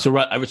 couldn't it? I mean,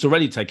 it's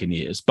already taken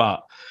years,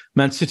 but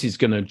Man City's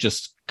going to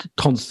just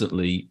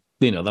constantly,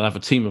 they'll have a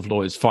team of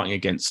lawyers fighting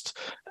against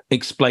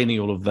explaining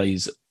all of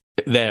these,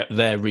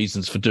 their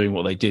reasons for doing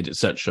what they did,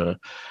 etc.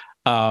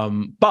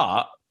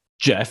 But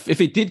Jeff, if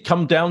it did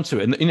come down to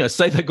it, and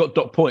say they got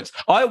dot points,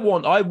 I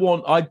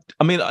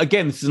mean,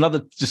 again, this is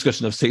another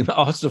discussion I've seen, that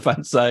Arsenal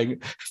fans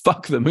saying,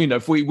 "Fuck them,"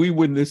 if we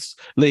win this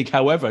league,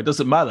 however, it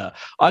doesn't matter.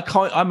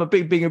 I'm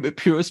being a bit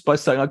purist by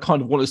saying I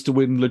kind of want us to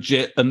win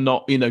legit and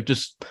not,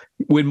 just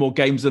win more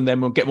games than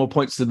them and get more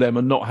points than them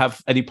and not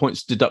have any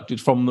points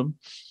deducted from them.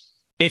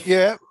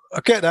 Yeah,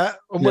 I get that.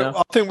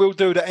 I think we'll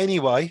do that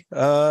anyway.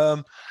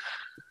 Well,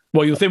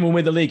 you think we'll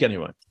win the league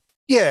anyway?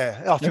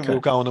 Yeah, I think we'll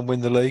go on and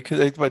win the league.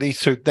 But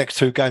these next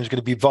two games are going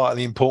to be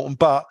vitally important.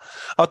 But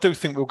I do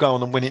think we'll go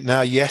on and win it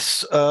now,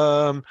 yes.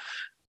 But,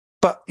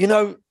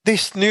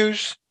 this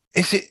news,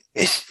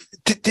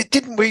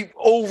 didn't we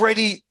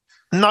already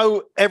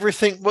know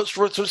everything,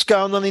 what's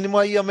going on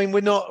anyway? I mean,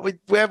 we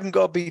haven't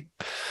got to be...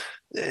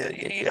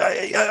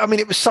 I mean,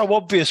 it was so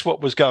obvious what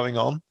was going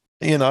on,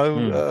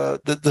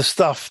 the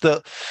stuff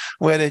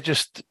where they're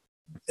just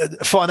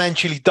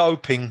financially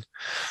doping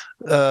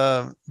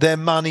their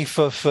money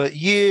for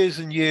years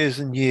and years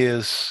and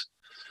years,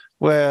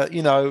 where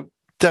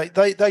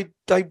they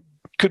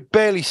could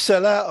barely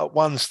sell out at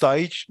one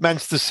stage,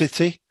 Manchester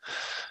City,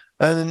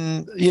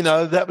 and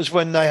that was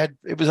when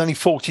it was only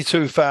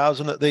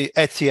 42,000 at the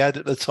Etihad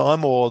at the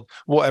time, or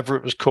whatever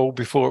it was called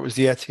before it was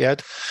the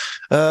Etihad,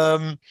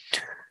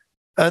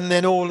 and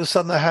then all of a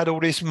sudden they had all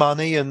this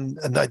money, and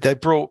they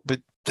brought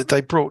the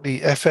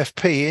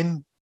FFP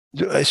in,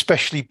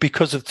 especially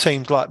because of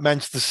teams like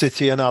Manchester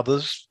City and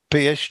others,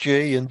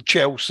 PSG and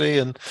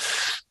Chelsea,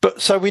 but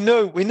so we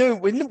knew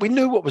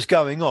what was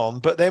going on.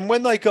 But then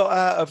when they got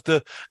out of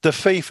the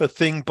FIFA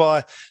thing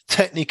by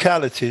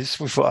technicalities,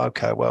 we thought,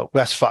 okay, well,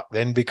 that's fucked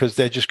then, because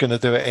they're just going to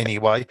do it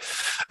anyway.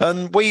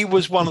 And we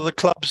was one of the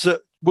clubs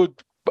that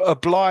would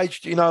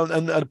oblige,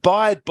 and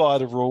abide by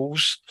the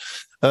rules.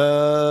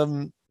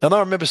 And I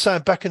remember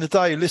saying back in the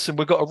day, listen,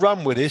 we've got to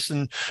run with this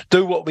and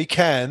do what we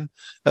can.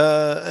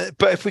 But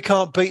if we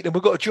can't beat them,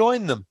 we've got to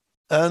join them.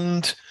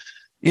 And,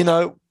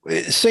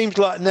 it seems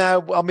like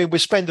now, I mean, we're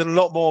spending a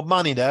lot more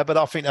money now, but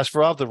I think that's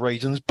for other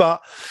reasons.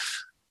 But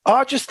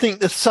I just think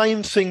the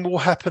same thing will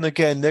happen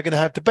again. They're going to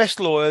have the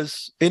best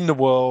lawyers in the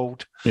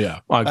world. Yeah,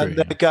 I agree. And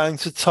they're going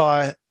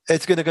to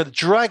it's going to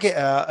drag it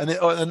out,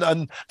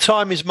 and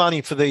time is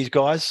money for these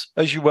guys,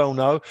 as you well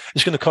know.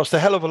 It's going to cost a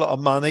hell of a lot of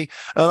money,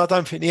 and I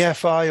don't think the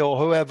FA or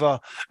whoever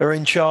are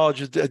in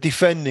charge of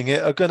defending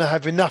it are going to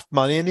have enough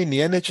money, and in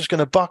the end, they're just going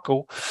to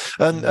buckle,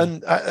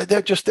 and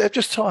they'll just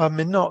tie them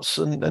in knots,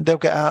 and they'll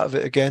get out of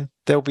it again.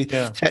 They'll be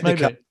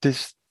technical.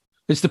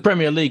 It's the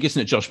Premier League,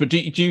 isn't it, Josh? But do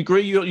you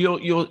agree?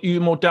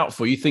 You're more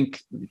doubtful. You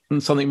think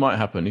something might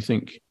happen? You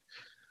think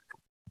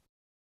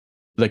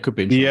they could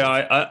be?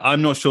 Yeah,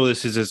 I'm not sure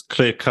this is as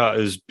clear cut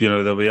as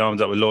they'll be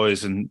armed up with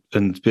lawyers and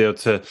be able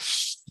to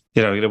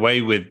get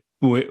away with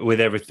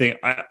everything.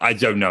 I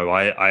don't know.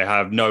 I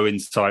have no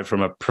insight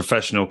from a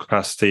professional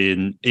capacity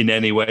in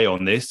any way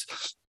on this,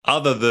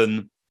 other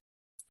than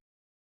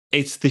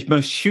it's the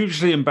most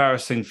hugely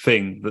embarrassing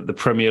thing that the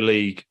Premier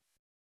League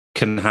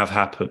can have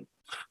happen.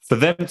 For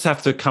them to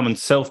have to come and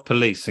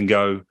self-police and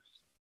go,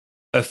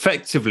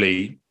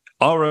 effectively,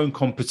 our own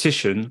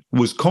competition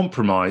was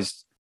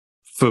compromised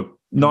for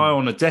nigh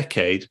on a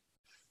decade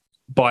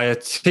by a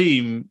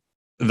team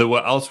that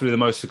were ultimately the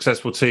most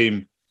successful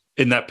team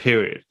in that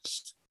period.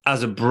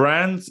 As a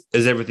brand,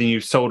 as everything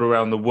you've sold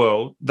around the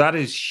world, that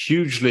is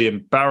hugely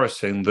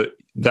embarrassing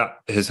that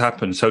has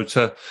happened. So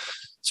to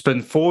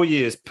spend 4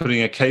 years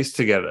putting a case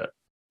together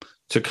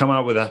to come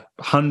out with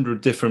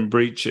 100 different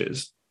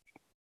breaches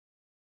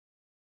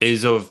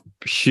is of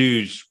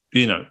huge,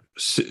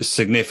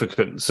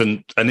 significance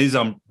and is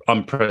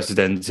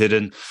unprecedented.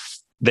 And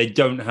they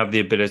don't have the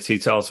ability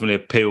to ultimately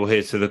appeal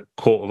here to the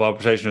Court of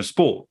Arbitration of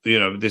Sport.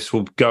 This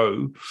will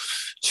go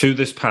to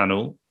this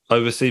panel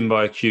overseen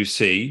by a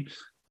QC,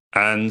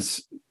 and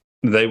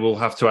they will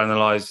have to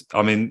analyse,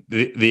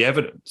 the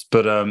evidence.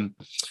 But, for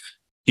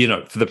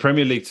the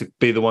Premier League to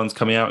be the ones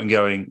coming out and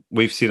going,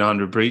 we've seen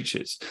 100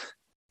 breaches,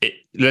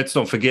 let's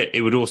not forget,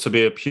 it would also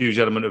be a huge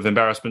element of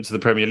embarrassment to the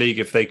Premier League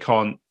if they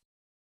can't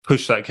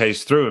push that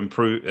case through and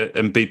prove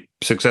and be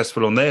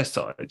successful on their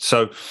side.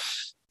 So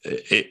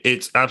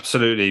it's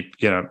absolutely,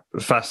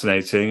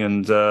 fascinating.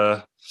 And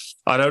I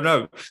don't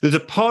know. There's a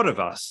part of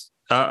us,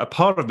 a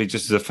part of me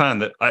just as a fan,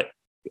 that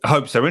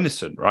hopes they're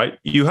innocent, right?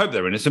 You hope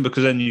they're innocent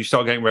because then you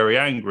start getting very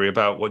angry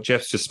about what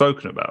Jeff's just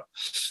spoken about.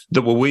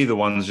 That were we the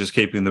ones just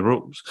keeping the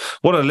rules?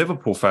 What are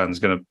Liverpool fans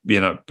going to,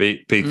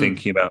 be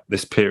thinking about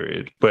this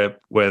period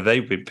where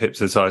they've been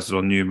pipsised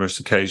on numerous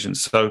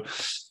occasions? So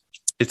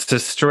it's a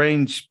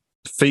strange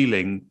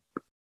feeling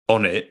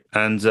on it,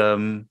 and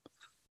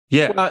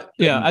you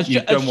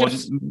don't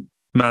want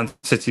Man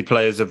City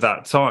players of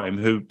that time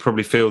who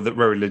probably feel that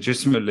very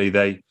legitimately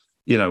they,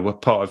 were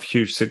part of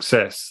huge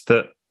success,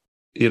 that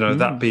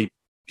that be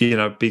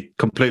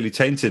completely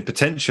tainted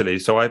potentially.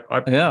 So I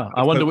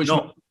wonder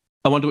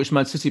which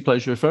Man City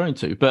players you're referring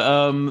to,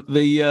 but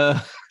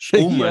the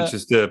City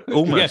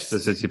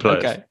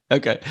players.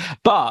 Okay.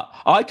 But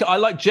I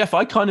like Jeff.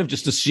 I kind of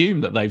just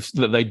assume that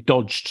they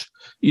dodged,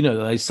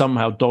 they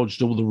somehow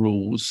dodged all the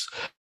rules,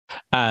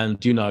 and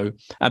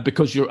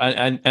because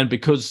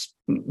because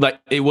like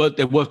there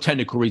were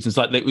technical reasons,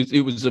 like it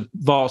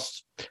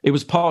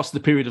was past the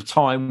period of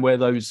time where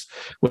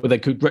they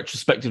could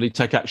retrospectively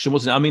take action,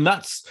 wasn't it? I mean,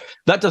 that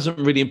doesn't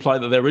really imply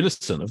that they're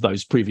innocent of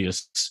those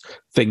previous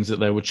things that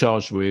they were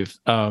charged with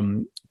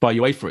by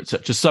UEFA,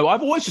 etc. So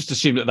I've always just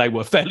assumed that they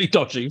were fairly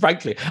dodgy,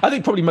 frankly. I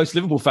think probably most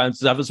Liverpool fans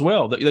have as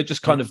well, that they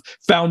just kind of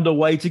found a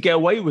way to get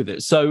away with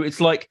it. So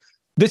it's like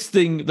this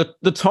thing,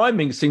 the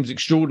timing seems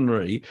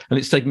extraordinary, and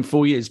it's taken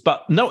 4 years.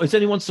 But no, is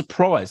anyone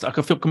surprised? Like,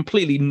 I feel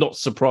completely not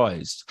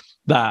surprised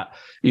that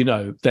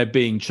they're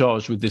being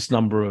charged with this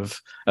number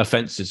of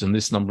offences and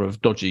this number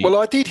of dodgy.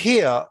 Well, I did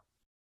hear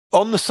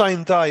on the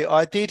same day.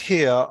 I think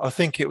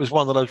it was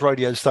one of those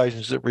radio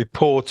stations that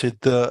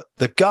reported that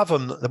the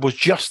government was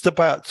just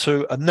about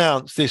to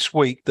announce this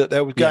week that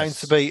there was going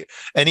to be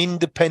an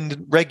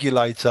independent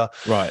regulator,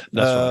 right,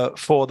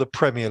 for the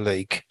Premier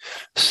League.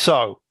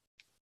 So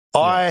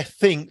I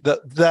think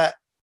that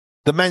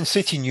the Man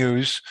City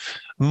news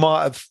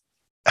might have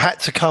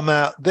had to come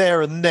out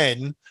there and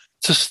then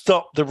to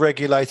stop the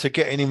regulator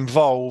getting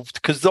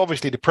involved, because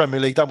obviously the Premier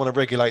League don't want to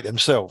regulate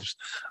themselves,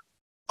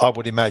 I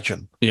would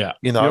imagine. Yeah,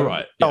 you're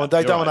right. Yeah,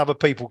 they don't want other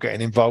people getting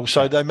involved,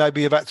 so they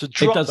maybe have had to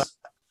drop that.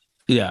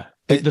 Yeah,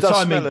 the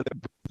timing.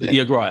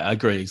 You're right. I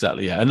agree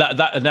exactly. Yeah, and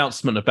that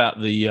announcement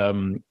about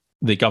the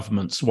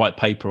government's white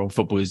paper on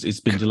football is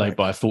been delayed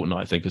by a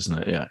fortnight, I think, isn't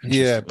it? Yeah.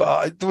 Yeah, but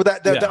I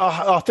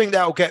think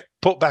that'll get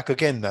put back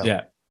again now.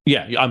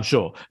 Yeah, I'm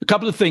sure. A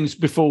couple of things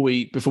before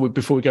we go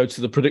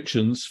to the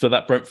predictions for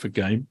that Brentford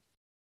game.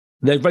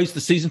 They've raised the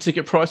season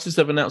ticket prices.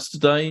 They've announced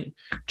today,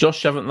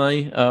 Josh, haven't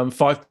they?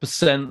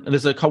 5%. And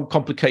there's a whole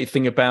complicated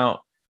thing about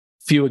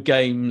fewer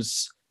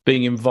games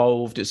being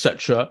involved,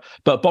 etc.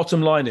 But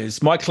bottom line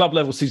is, my club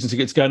level season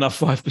ticket's going up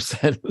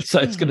 5%, so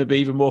it's going to be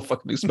even more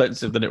fucking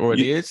expensive than it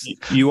already is.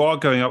 You are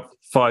going up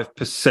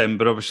 5%,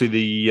 but obviously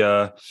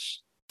the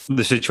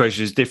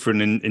situation is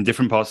different in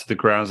different parts of the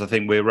grounds. I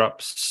think we're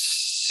up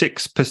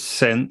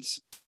 6%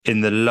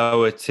 in the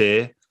lower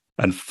tier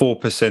and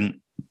 4%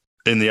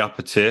 in the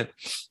upper tier,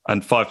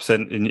 and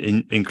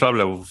 5% in club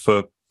level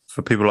for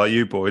people like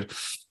you, Boyd.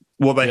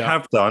 What they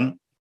have done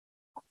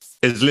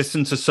is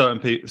listen to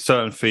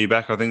certain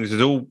feedback. I think this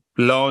is all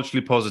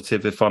largely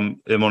positive, if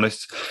I'm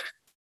honest.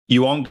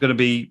 You aren't going to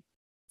be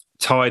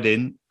tied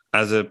in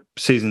as a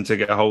season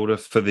ticket holder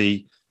for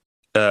the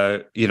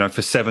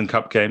for 7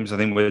 cup games. I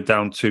think we're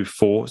down to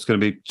 4. It's going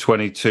to be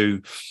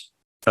 22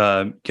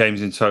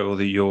 games in total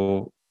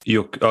that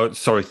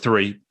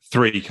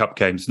 3 cup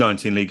games,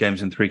 19 league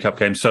games and 3 cup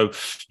games. So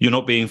you're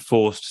not being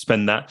forced to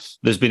spend that.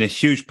 There's been a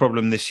huge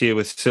problem this year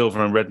with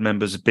silver and red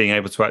members being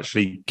able to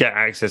actually get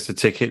access to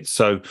tickets.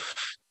 So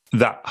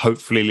that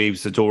hopefully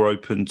leaves the door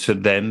open to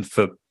them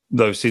for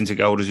those season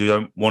ticket holders who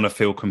don't want to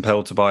feel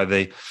compelled to buy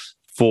the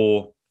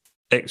 4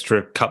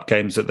 extra cup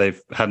games that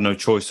they've had no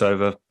choice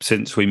over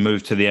since we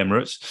moved to the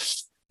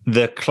Emirates.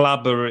 The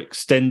club are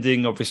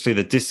extending, obviously,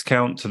 the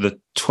discount to the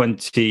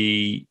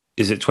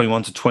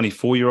 21 to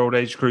 24-year-old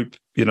age group.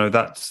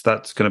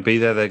 That's going to be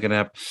there. They're going to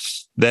have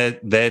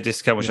their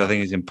discount, which I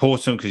think is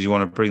important, because you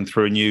want to bring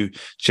through new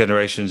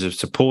generations of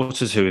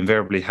supporters who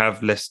invariably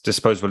have less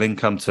disposable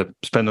income to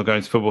spend on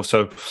going to football.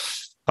 So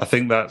I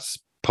think that's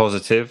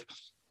positive.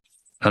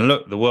 And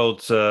look, the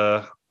world's,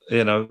 the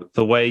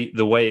way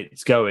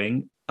it's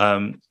going,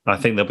 I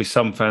think there'll be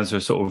some fans who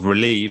are sort of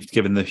relieved,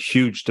 given the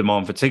huge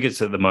demand for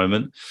tickets at the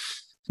moment,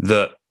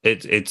 that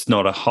it's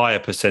not a higher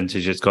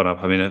percentage it's gone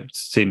up. I mean, it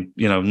seems,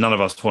 none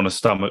of us want to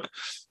stomach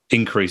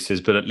increases,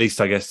 but at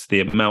least I guess the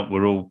amount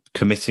we're all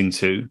committing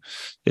to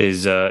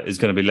is going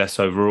to be less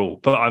overall.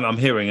 But I'm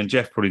hearing, and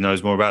Jeff probably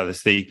knows more about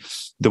this,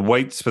 the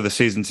waits for the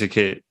season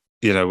ticket,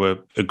 are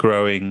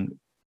growing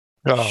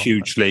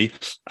hugely,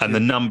 and the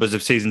numbers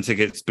of season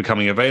tickets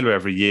becoming available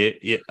every year.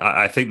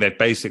 I think they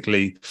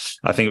basically,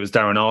 I think it was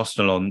Darren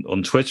Arsenal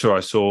on Twitter I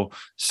saw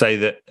say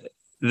that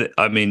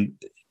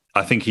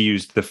I think he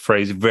used the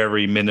phrase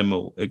very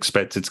minimal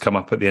expected to come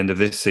up at the end of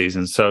this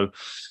season. So,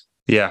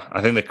 yeah,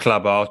 I think the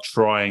club are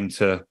trying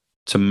to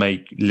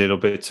make little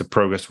bits of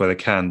progress where they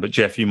can. But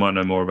Jeff, you might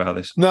know more about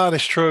this. No,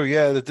 that's true.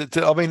 Yeah,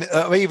 I mean,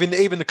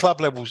 even the club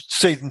level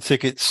season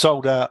tickets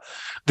sold out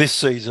this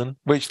season,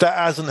 which that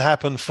hasn't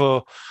happened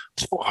for,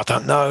 I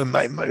don't know,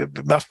 mate.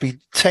 It must be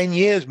 10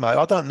 years, mate.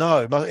 I don't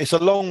know. It's a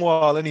long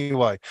while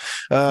anyway.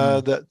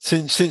 That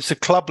since the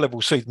club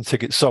level season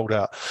tickets sold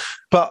out.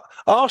 But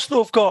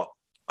Arsenal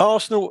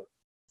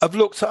have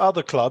looked at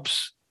other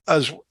clubs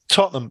as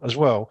Tottenham as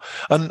well,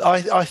 and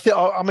I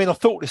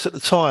thought this at the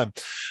time,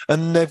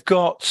 and they've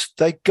got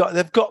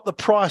the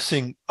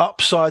pricing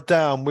upside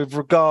down with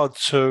regard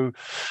to,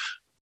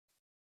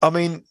 I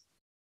mean,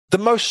 the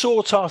most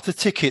sought after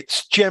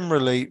tickets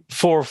generally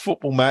for a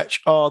football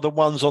match are the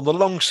ones on the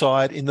long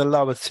side in the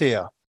lower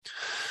tier,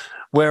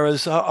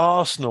 whereas at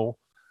Arsenal,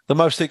 the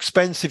most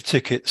expensive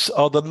tickets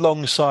are the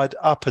long side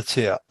upper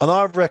tier. And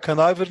I reckon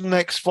over the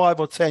next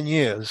 5 or 10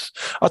 years,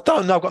 I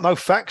don't know, I've got no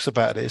facts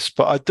about this,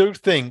 but I do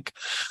think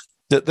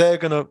that they're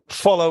going to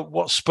follow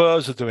what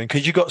Spurs are doing,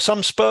 because you've got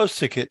some Spurs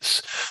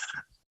tickets,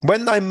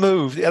 when they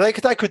moved,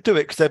 they could do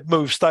it because they've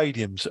moved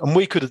stadiums, and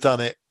we could have done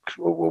it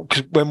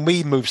when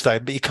we moved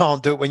stadium, but you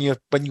can't do it when you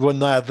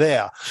were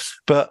there.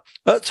 But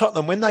at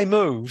Tottenham, when they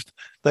moved,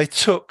 they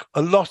took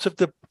a lot of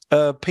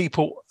the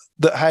people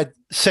that had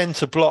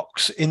centre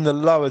blocks in the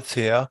lower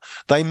tier,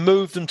 they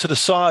moved them to the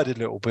side a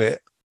little bit,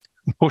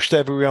 pushed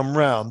everyone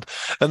round.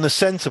 And the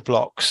centre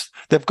blocks,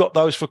 they've got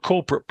those for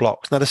corporate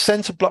blocks. Now, the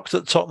centre blocks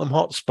at Tottenham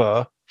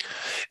Hotspur,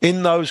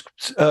 in those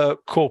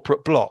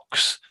corporate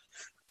blocks,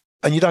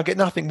 and you don't get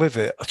nothing with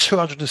it, are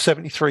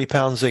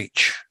 £273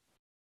 each.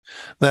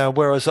 Now,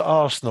 whereas at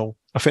Arsenal,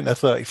 I think they're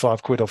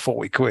 35 quid or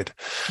 40 quid.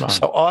 Right.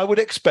 So I would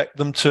expect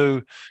them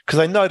to, because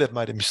they know they've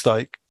made a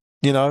mistake,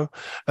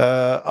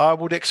 I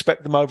would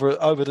expect them over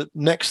the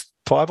next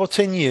 5 or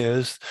 10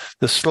 years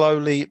to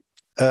slowly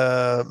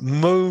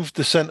move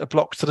the centre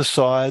blocks to the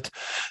side,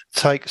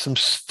 take some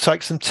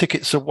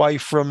tickets away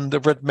from the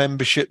red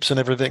memberships and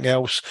everything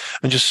else,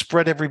 and just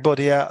spread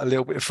everybody out a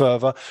little bit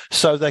further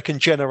so they can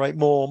generate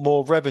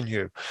more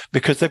revenue,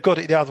 because they've got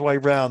it the other way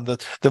round.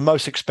 The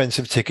most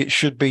expensive tickets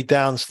should be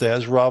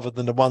downstairs rather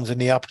than the ones in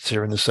the upper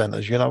tier in the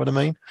centres. You know what I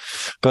mean?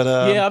 But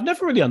yeah, I've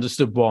never really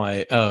understood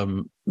why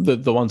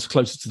the ones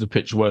closer to the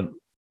pitch weren't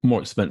more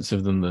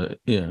expensive than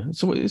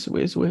it's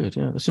weird.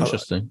 Yeah, that's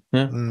interesting.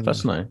 Yeah,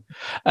 fascinating.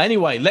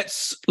 Anyway,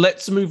 let's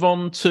move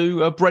on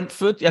to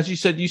Brentford. As you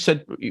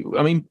said,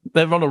 I mean,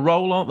 they're on a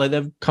roll, aren't they?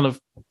 They've kind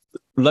of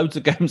loads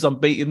of games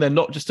unbeaten. They're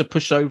not just a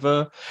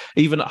pushover,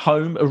 even at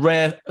home. A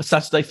rare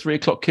Saturday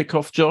 3:00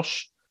 kickoff.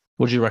 Josh,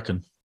 what do you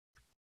reckon?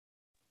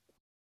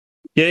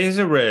 Yeah, it is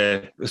a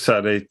rare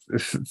Saturday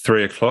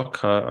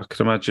 3:00. I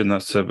could imagine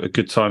that's a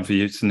good time for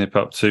you to nip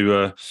up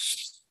to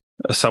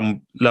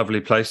some lovely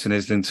place in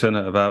Islington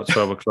at about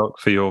 12 o'clock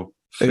for your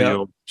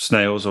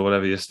snails or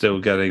whatever you're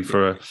still getting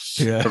for a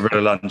bit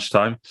of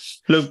lunchtime.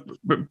 Look,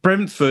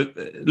 Brentford,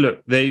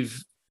 they're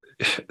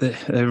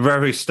a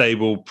very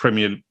stable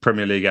Premier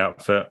League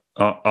outfit,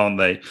 aren't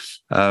they?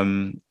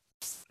 And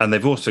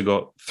they've also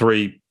got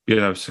 3,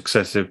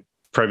 successive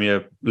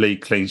Premier League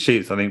clean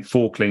sheets. I think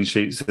 4 clean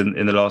sheets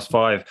in the last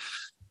 5.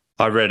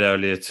 I read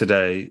earlier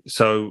today.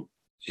 So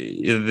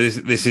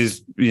this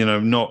is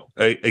not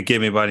a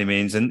gimme by any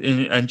means,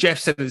 and Jeff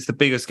said it's the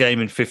biggest game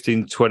in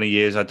 15-20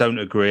 years. I don't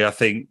agree. I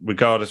think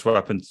regardless what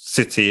happens,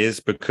 City is,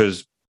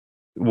 because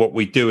what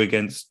we do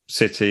against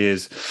City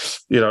is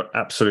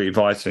absolutely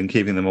vital in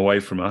keeping them away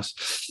from us.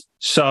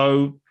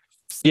 So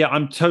yeah,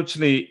 I'm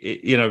totally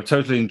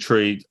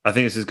intrigued. I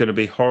think this is going to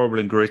be horrible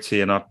and gritty,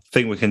 and I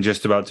think we can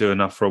just about do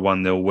enough for a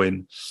 1-0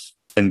 win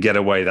and get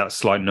away that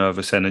slight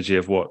nervous energy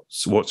of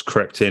what's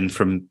crept in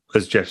from,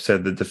 as Jeff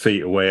said, the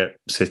defeat away at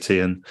City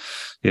and,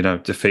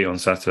 defeat on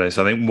Saturday.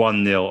 So I think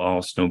 1-0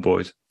 Arsenal,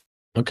 Boyd.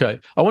 Okay.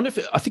 I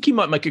think he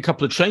might make a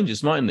couple of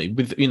changes, mightn't he?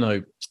 With,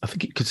 I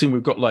think it could seem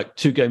we've got like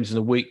 2 games in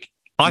a week.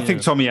 I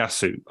think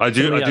Tomiyasu. I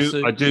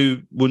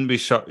do. Wouldn't be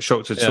shocked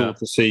at all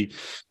to see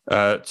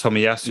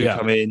Tomiyasu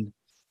come in.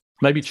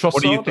 Maybe Trossard.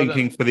 What are you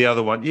thinking for the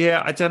other one?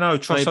 Yeah, I don't know.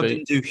 Trossard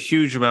didn't do a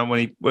huge amount when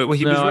he was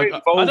very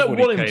involved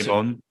when he came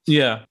on.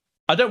 Yeah.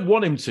 I don't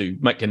want him to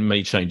make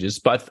many changes,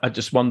 but I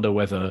just wonder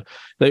whether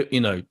they,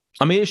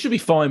 I mean, it should be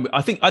fine.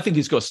 I think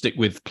he's got to stick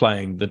with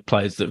playing the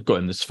players that have got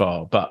him this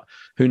far, but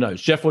who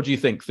knows? Jeff, what do you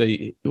think? What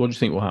do you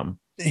think will happen?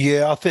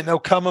 Yeah, I think they'll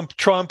come and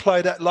try and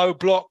play that low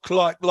block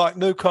like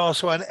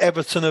Newcastle and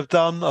Everton have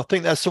done. I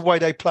think that's the way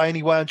they play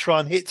anyway, and try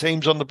and hit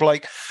teams on the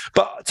break.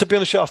 But to be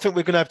honest, I think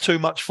we're going to have too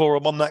much for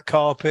them on that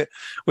carpet.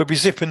 We'll be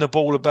zipping the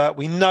ball about.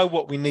 We know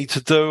what we need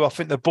to do. I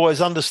think the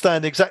boys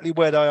understand exactly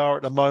where they are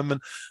at the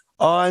moment.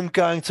 I'm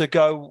going to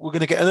go. We're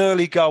going to get an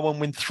early goal and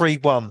win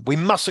 3-1. We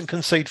mustn't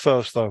concede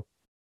first, though.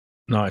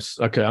 Nice.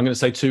 Okay, I'm going to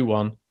say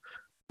 2-1.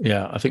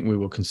 Yeah, I think we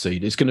will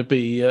concede. It's going to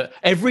be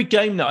every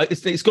game now.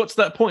 It's got to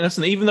that point,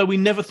 hasn't it? Even though we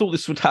never thought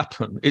this would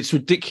happen, it's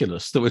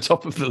ridiculous that we're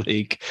top of the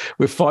league.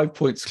 We're 5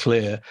 points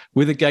clear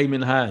with a game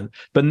in hand.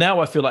 But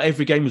now I feel like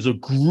every game is a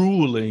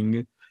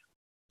grueling,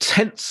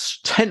 tense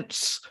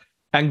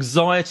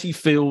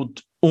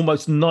anxiety-filled,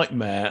 almost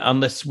nightmare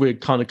unless we're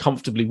kind of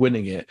comfortably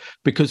winning it,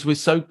 because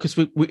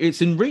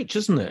it's in reach,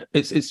 isn't it?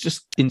 It's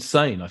just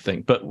insane, I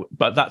think.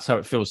 But that's how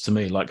it feels to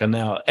me. Like, and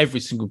now every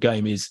single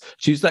game is,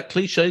 to use that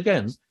cliche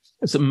again,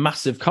 it's a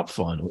massive cup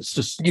final. It's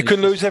just you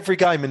can lose every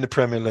game in the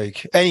Premier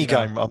League, any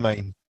game. I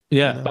mean.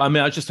 Yeah, but I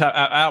mean, I just have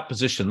our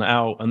position,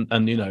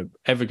 and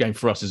every game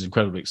for us is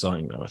incredibly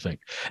exciting, though, I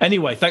think.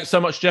 Anyway, thanks so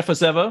much, Jeff,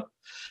 as ever.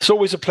 It's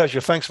always a pleasure.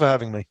 Thanks for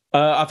having me.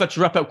 I've had to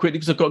wrap up quickly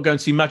because I've got to go and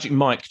see Magic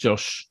Mike,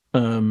 Josh,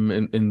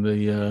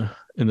 in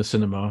the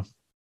cinema.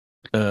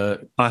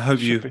 I hope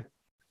you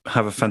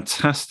have a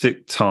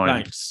fantastic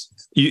time.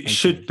 Thanks. It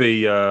should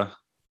be.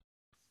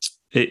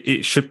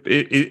 Is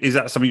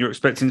that something you're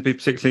expecting to be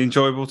particularly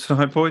enjoyable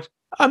tonight, Boyd?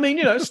 I mean,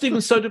 Steven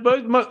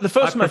Soderbergh. The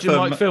first Magic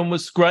Mike film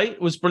was great,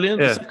 was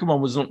brilliant. Yeah. The second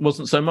one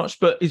wasn't so much,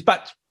 but he's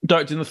back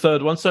directing the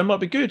third one, so it might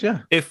be good.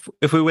 Yeah. If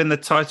we win the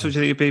title, do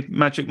you think it'd be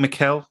Magic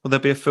Mikkel? Will there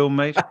be a film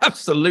made?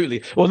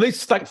 Absolutely. Well, at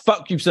least thank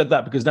fuck you've said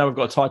that, because now we've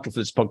got a title for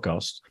this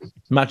podcast,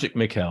 Magic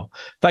Mikkel.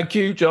 Thank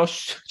you,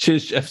 Josh.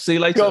 Cheers, Jeff. See you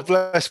later. God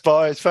bless,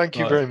 boys. Thank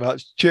you very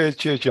much. Cheers,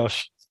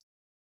 Josh.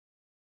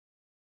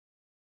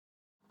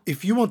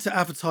 If you want to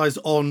advertise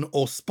on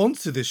or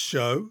sponsor this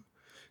show,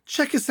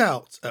 check us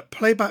out at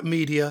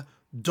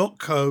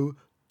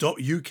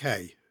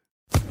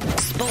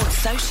playbackmedia.co.uk. Sports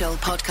Social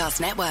Podcast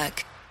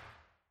Network.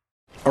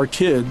 Our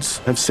kids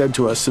have said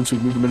to us since we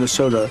moved to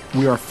Minnesota,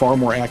 we are far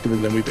more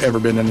active than we've ever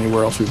been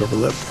anywhere else we've ever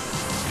lived.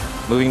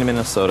 Moving to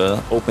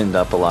Minnesota opened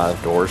up a lot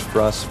of doors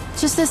for us.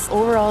 Just this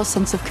overall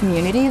sense of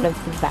community, of the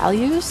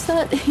values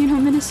that,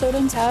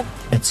 Minnesotans have.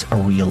 It's a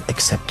real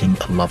accepting,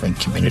 loving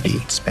community,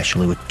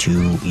 especially with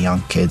 2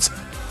 young kids.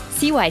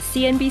 See why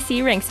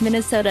CNBC ranks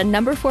Minnesota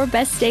number 4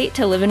 best state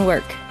to live and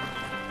work.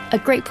 A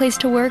great place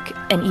to work,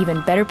 an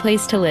even better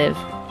place to live.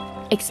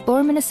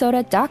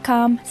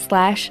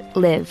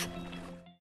 ExploreMinnesota.com/live.